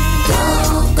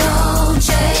 Don't go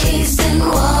chasing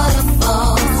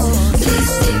waterfalls. Please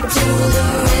stick to the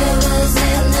rivers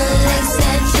and the lakes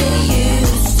that you're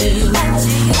used to.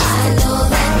 I know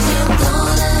that you're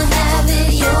gonna have it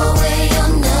your way or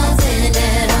nothing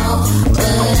at all,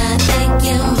 but I think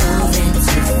you're moving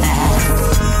too fast.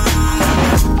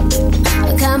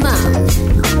 Come on.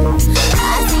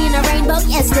 I seen a rainbow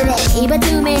yesterday, but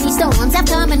too many storms have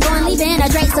come and gone, leaving a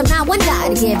trace of not one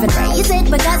God given rays. It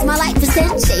because my life is 10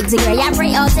 shades of gray. I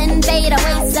pray all 10 fade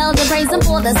away, seldom praise him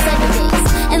for the 7 days.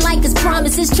 And like his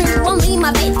promise is true, only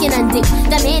my faith can undo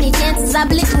the many chances I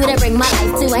blew to bring my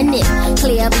life to an end.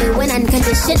 Clear blue and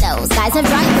unconditional skies have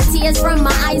dried the tears from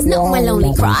my eyes. No one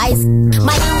lonely cries.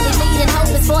 My only leading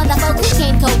hope is for the folk who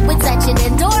can't cope with such an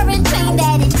enduring pain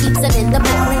that it keeps them in the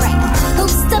pouring rain.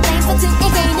 Who's to blame for two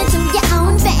and gain into your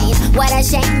own vein? What a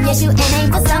shame you shoot and aim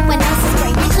for someone else's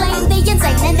brain. You claim the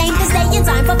insane and aim to stay in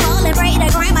time for falling prey to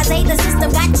crime. I say the system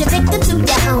got you victim to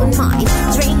your own mind.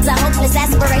 Dreams are hopeless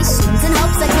aspirations and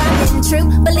hopes are coming true.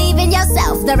 Believe in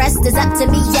yourself, the rest is up to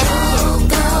me and you. Don't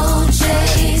go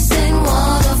chasing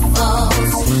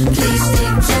waterfalls. Please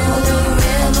stick to the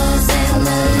rivers and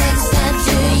the lakes that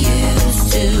you're used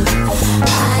to.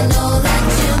 I know that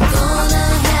you're gonna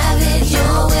have it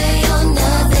your way or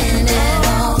nothing at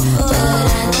all, but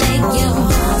I think you're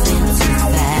moving too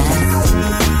fast.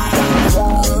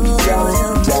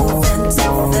 Don't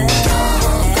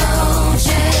go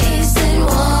chasing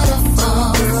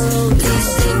waterfalls. Please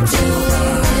stick to the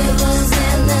rivers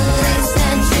and the lakes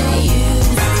that you're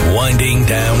used to. Winding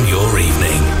down your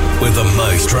evening with the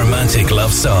most romantic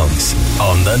love songs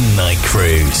on the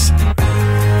Nightcruise.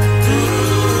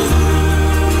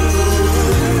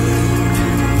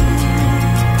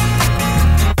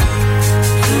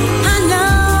 I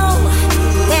know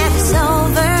that it's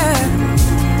over,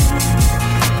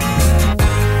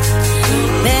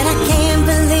 but I can't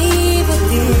believe with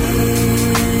you.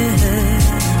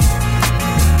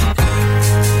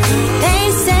 They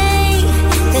say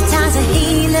that time's a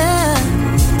healer,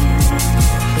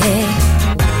 yeah,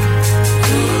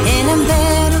 and I'm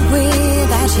better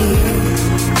without you.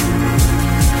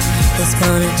 It's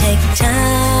gonna take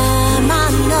time, I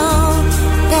know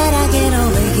that I get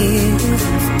over you.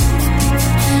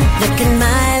 Look at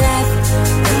my life,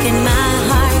 look at my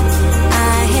heart.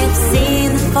 I have seen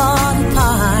them fall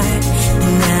apart.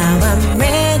 Now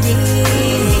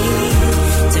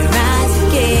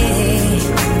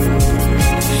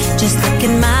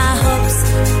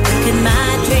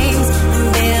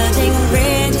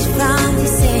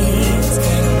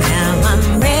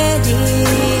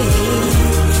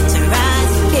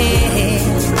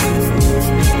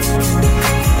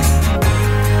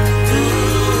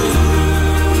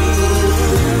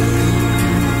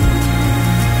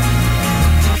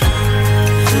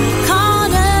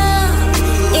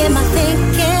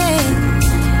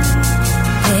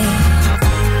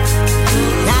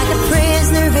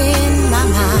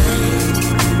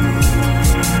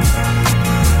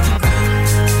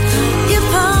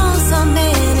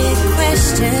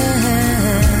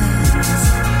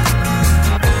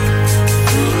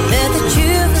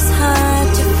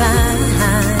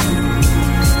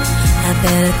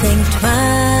better think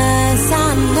twice. I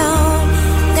know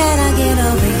that I get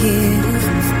over you.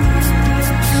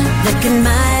 Look in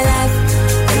my life,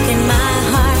 look in my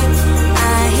heart.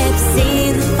 I have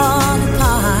seen them fall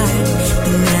apart,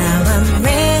 but now I'm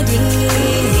ready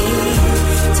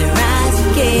to rise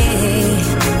again.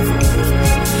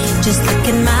 Just look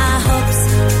in my hopes,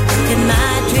 look in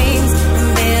my dreams. I'm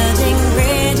building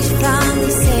bridges from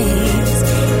the seams.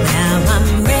 Now I'm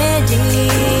ready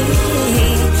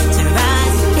to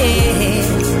rise again.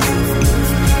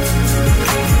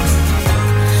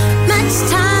 Much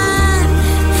time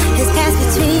has passed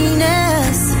between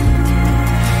us.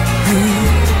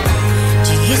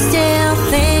 Do you still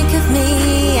think of me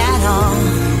at all?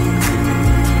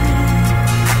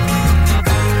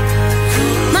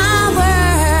 My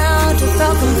world of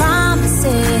broken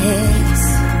promises.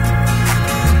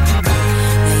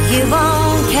 You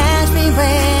won't catch me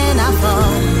when I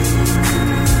fall.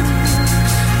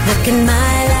 Look in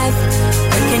my life,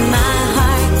 look in my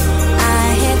heart. I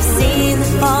have seen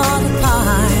them fall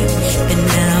apart, but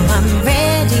now I'm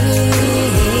ready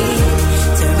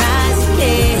to rise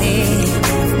again.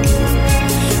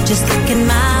 Just look in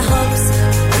my hopes,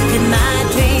 look in my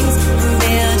dreams. I'm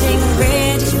building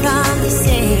bridges from the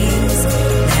seams.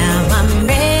 Now I'm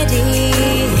ready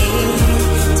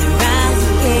to rise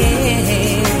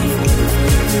again.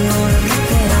 I'm gonna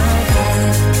make it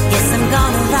alright. Yes, I'm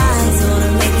gonna rise,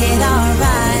 gonna make it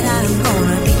alright. I'm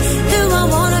gonna be who I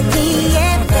wanna be,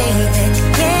 yeah, baby,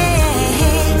 yeah,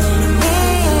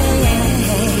 yeah, yeah.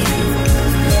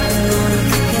 I'm gonna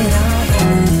make it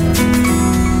alright.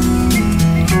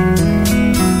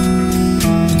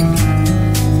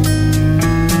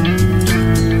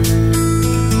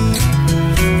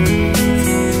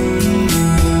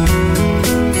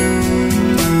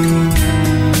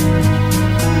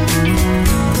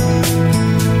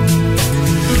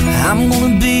 I'm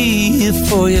gonna be here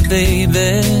for you,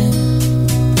 baby,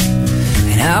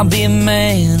 and I'll be a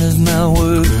man of my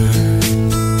word.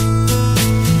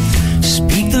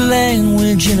 Speak the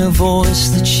language in a voice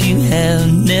that you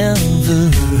have never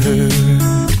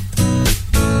heard.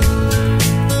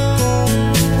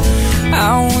 I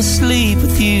wanna sleep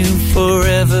with you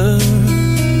forever,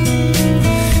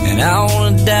 and I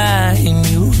wanna die in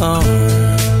your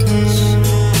arms,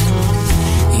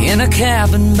 in a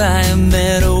cabin by a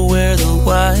meadow where the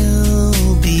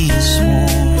wild bees swarm.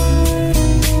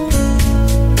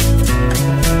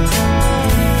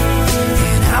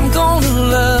 And I'm gonna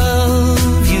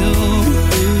love you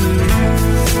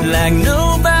like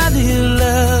nobody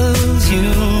loves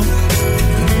you,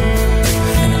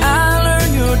 and I'll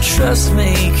earn your trust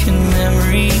making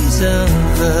memories of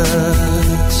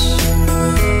us.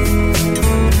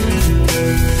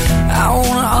 I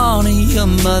wanna honor your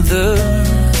mother,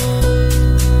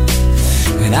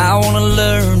 and I wanna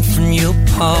learn from your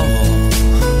pa.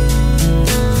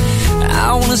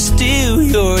 I wanna steal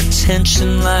your attention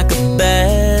like a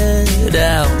bad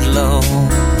outlaw.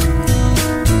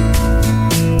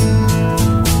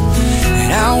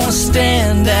 And I wanna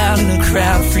stand out in a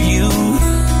crowd for you,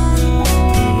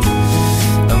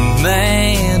 a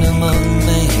man among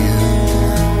men.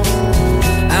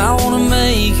 I wanna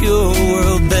make your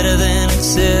world better than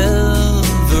it's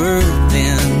ever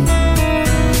been.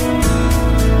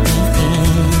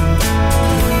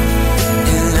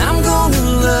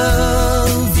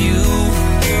 Love you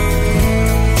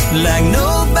like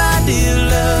nobody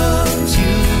loves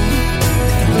you,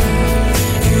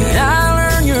 and I'll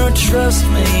earn your trust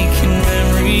making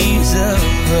memories of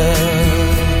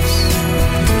us.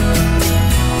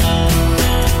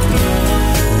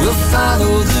 We'll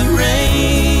follow the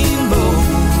rainbow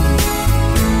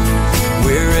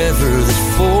wherever the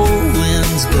four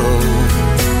winds blow,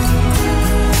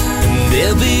 and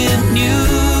there'll be a new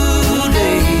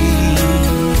day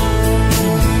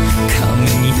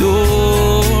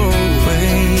your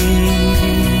way.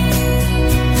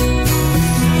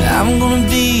 I'm gonna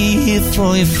be here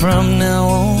for you from now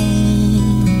on.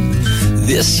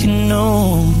 This you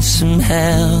know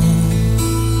somehow.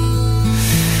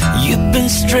 You've been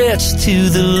stretched to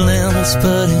the limits,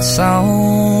 but it's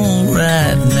all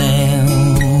right now.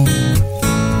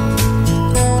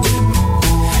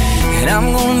 And I'm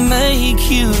gonna make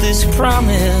you this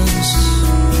promise: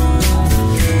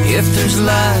 if there's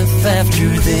life after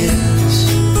this,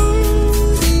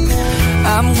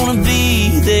 I'm gonna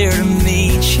be there to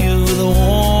meet you with a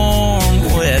warm,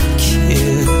 wet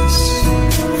kiss.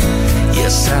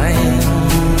 Yes, I am.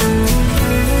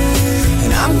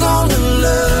 And I'm gonna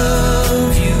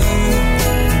love you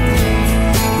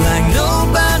like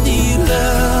nobody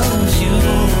loves you,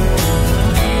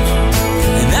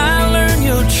 and I learn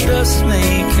your trust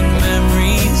making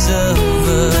memories of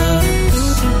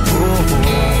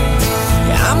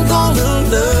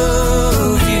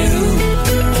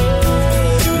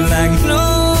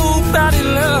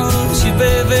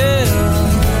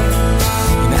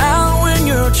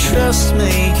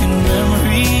making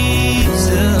memories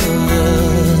of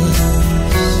us.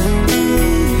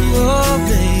 Oh,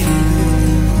 baby.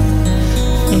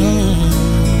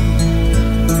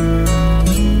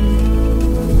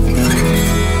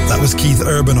 That was Keith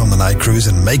Urban on the Night Cruise,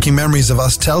 and Making Memories of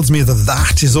Us tells me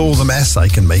that is all the mess I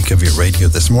can make of your radio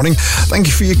this morning. Thank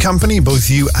you for your company.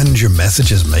 Both you and your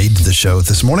messages made the show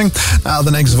this morning. Now the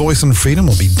next Voice on Freedom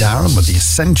will be Darren with the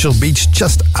Essential Beach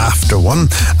just after 1.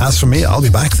 As for me, I'll be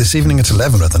back this evening at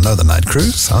 11 with another Night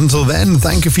Cruise. Until then,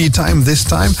 thank you for your time this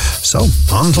time. So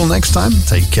until next time,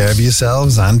 take care of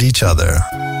yourselves and each other.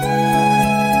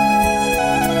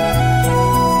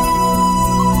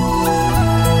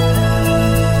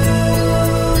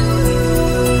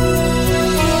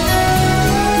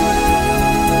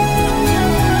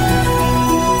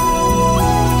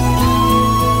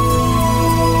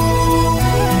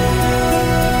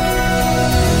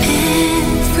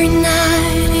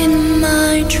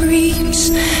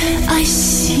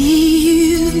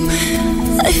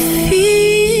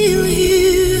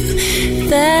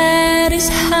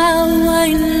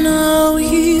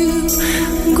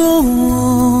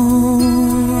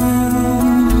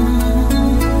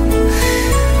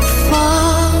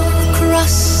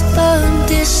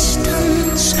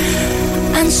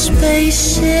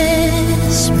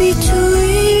 Spaces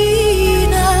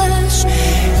between us,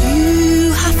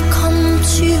 you have come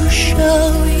to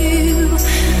show you.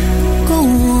 Go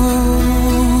on,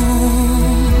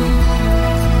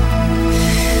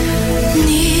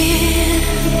 near,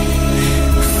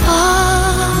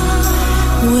 far,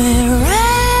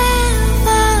 wherever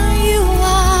you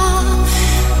are.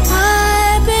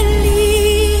 I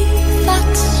believe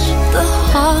that the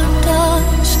heart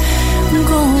does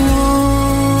go on.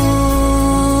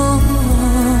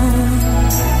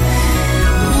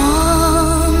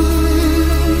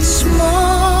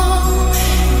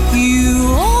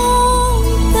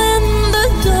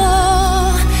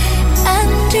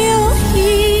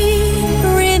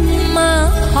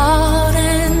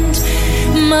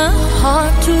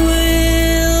 Heart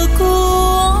will go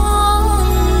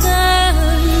on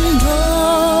and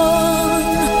on.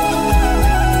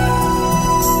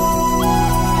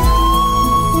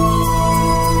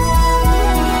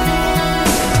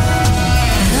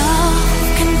 Love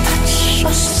can touch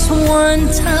us one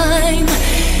time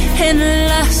and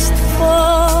last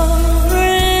for a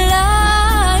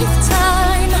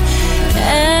lifetime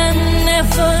and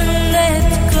never let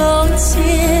go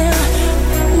till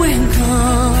we're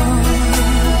gone.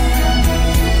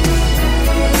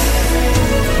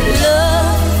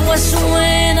 Was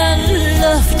when I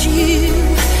loved you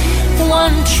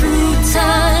one true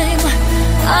time.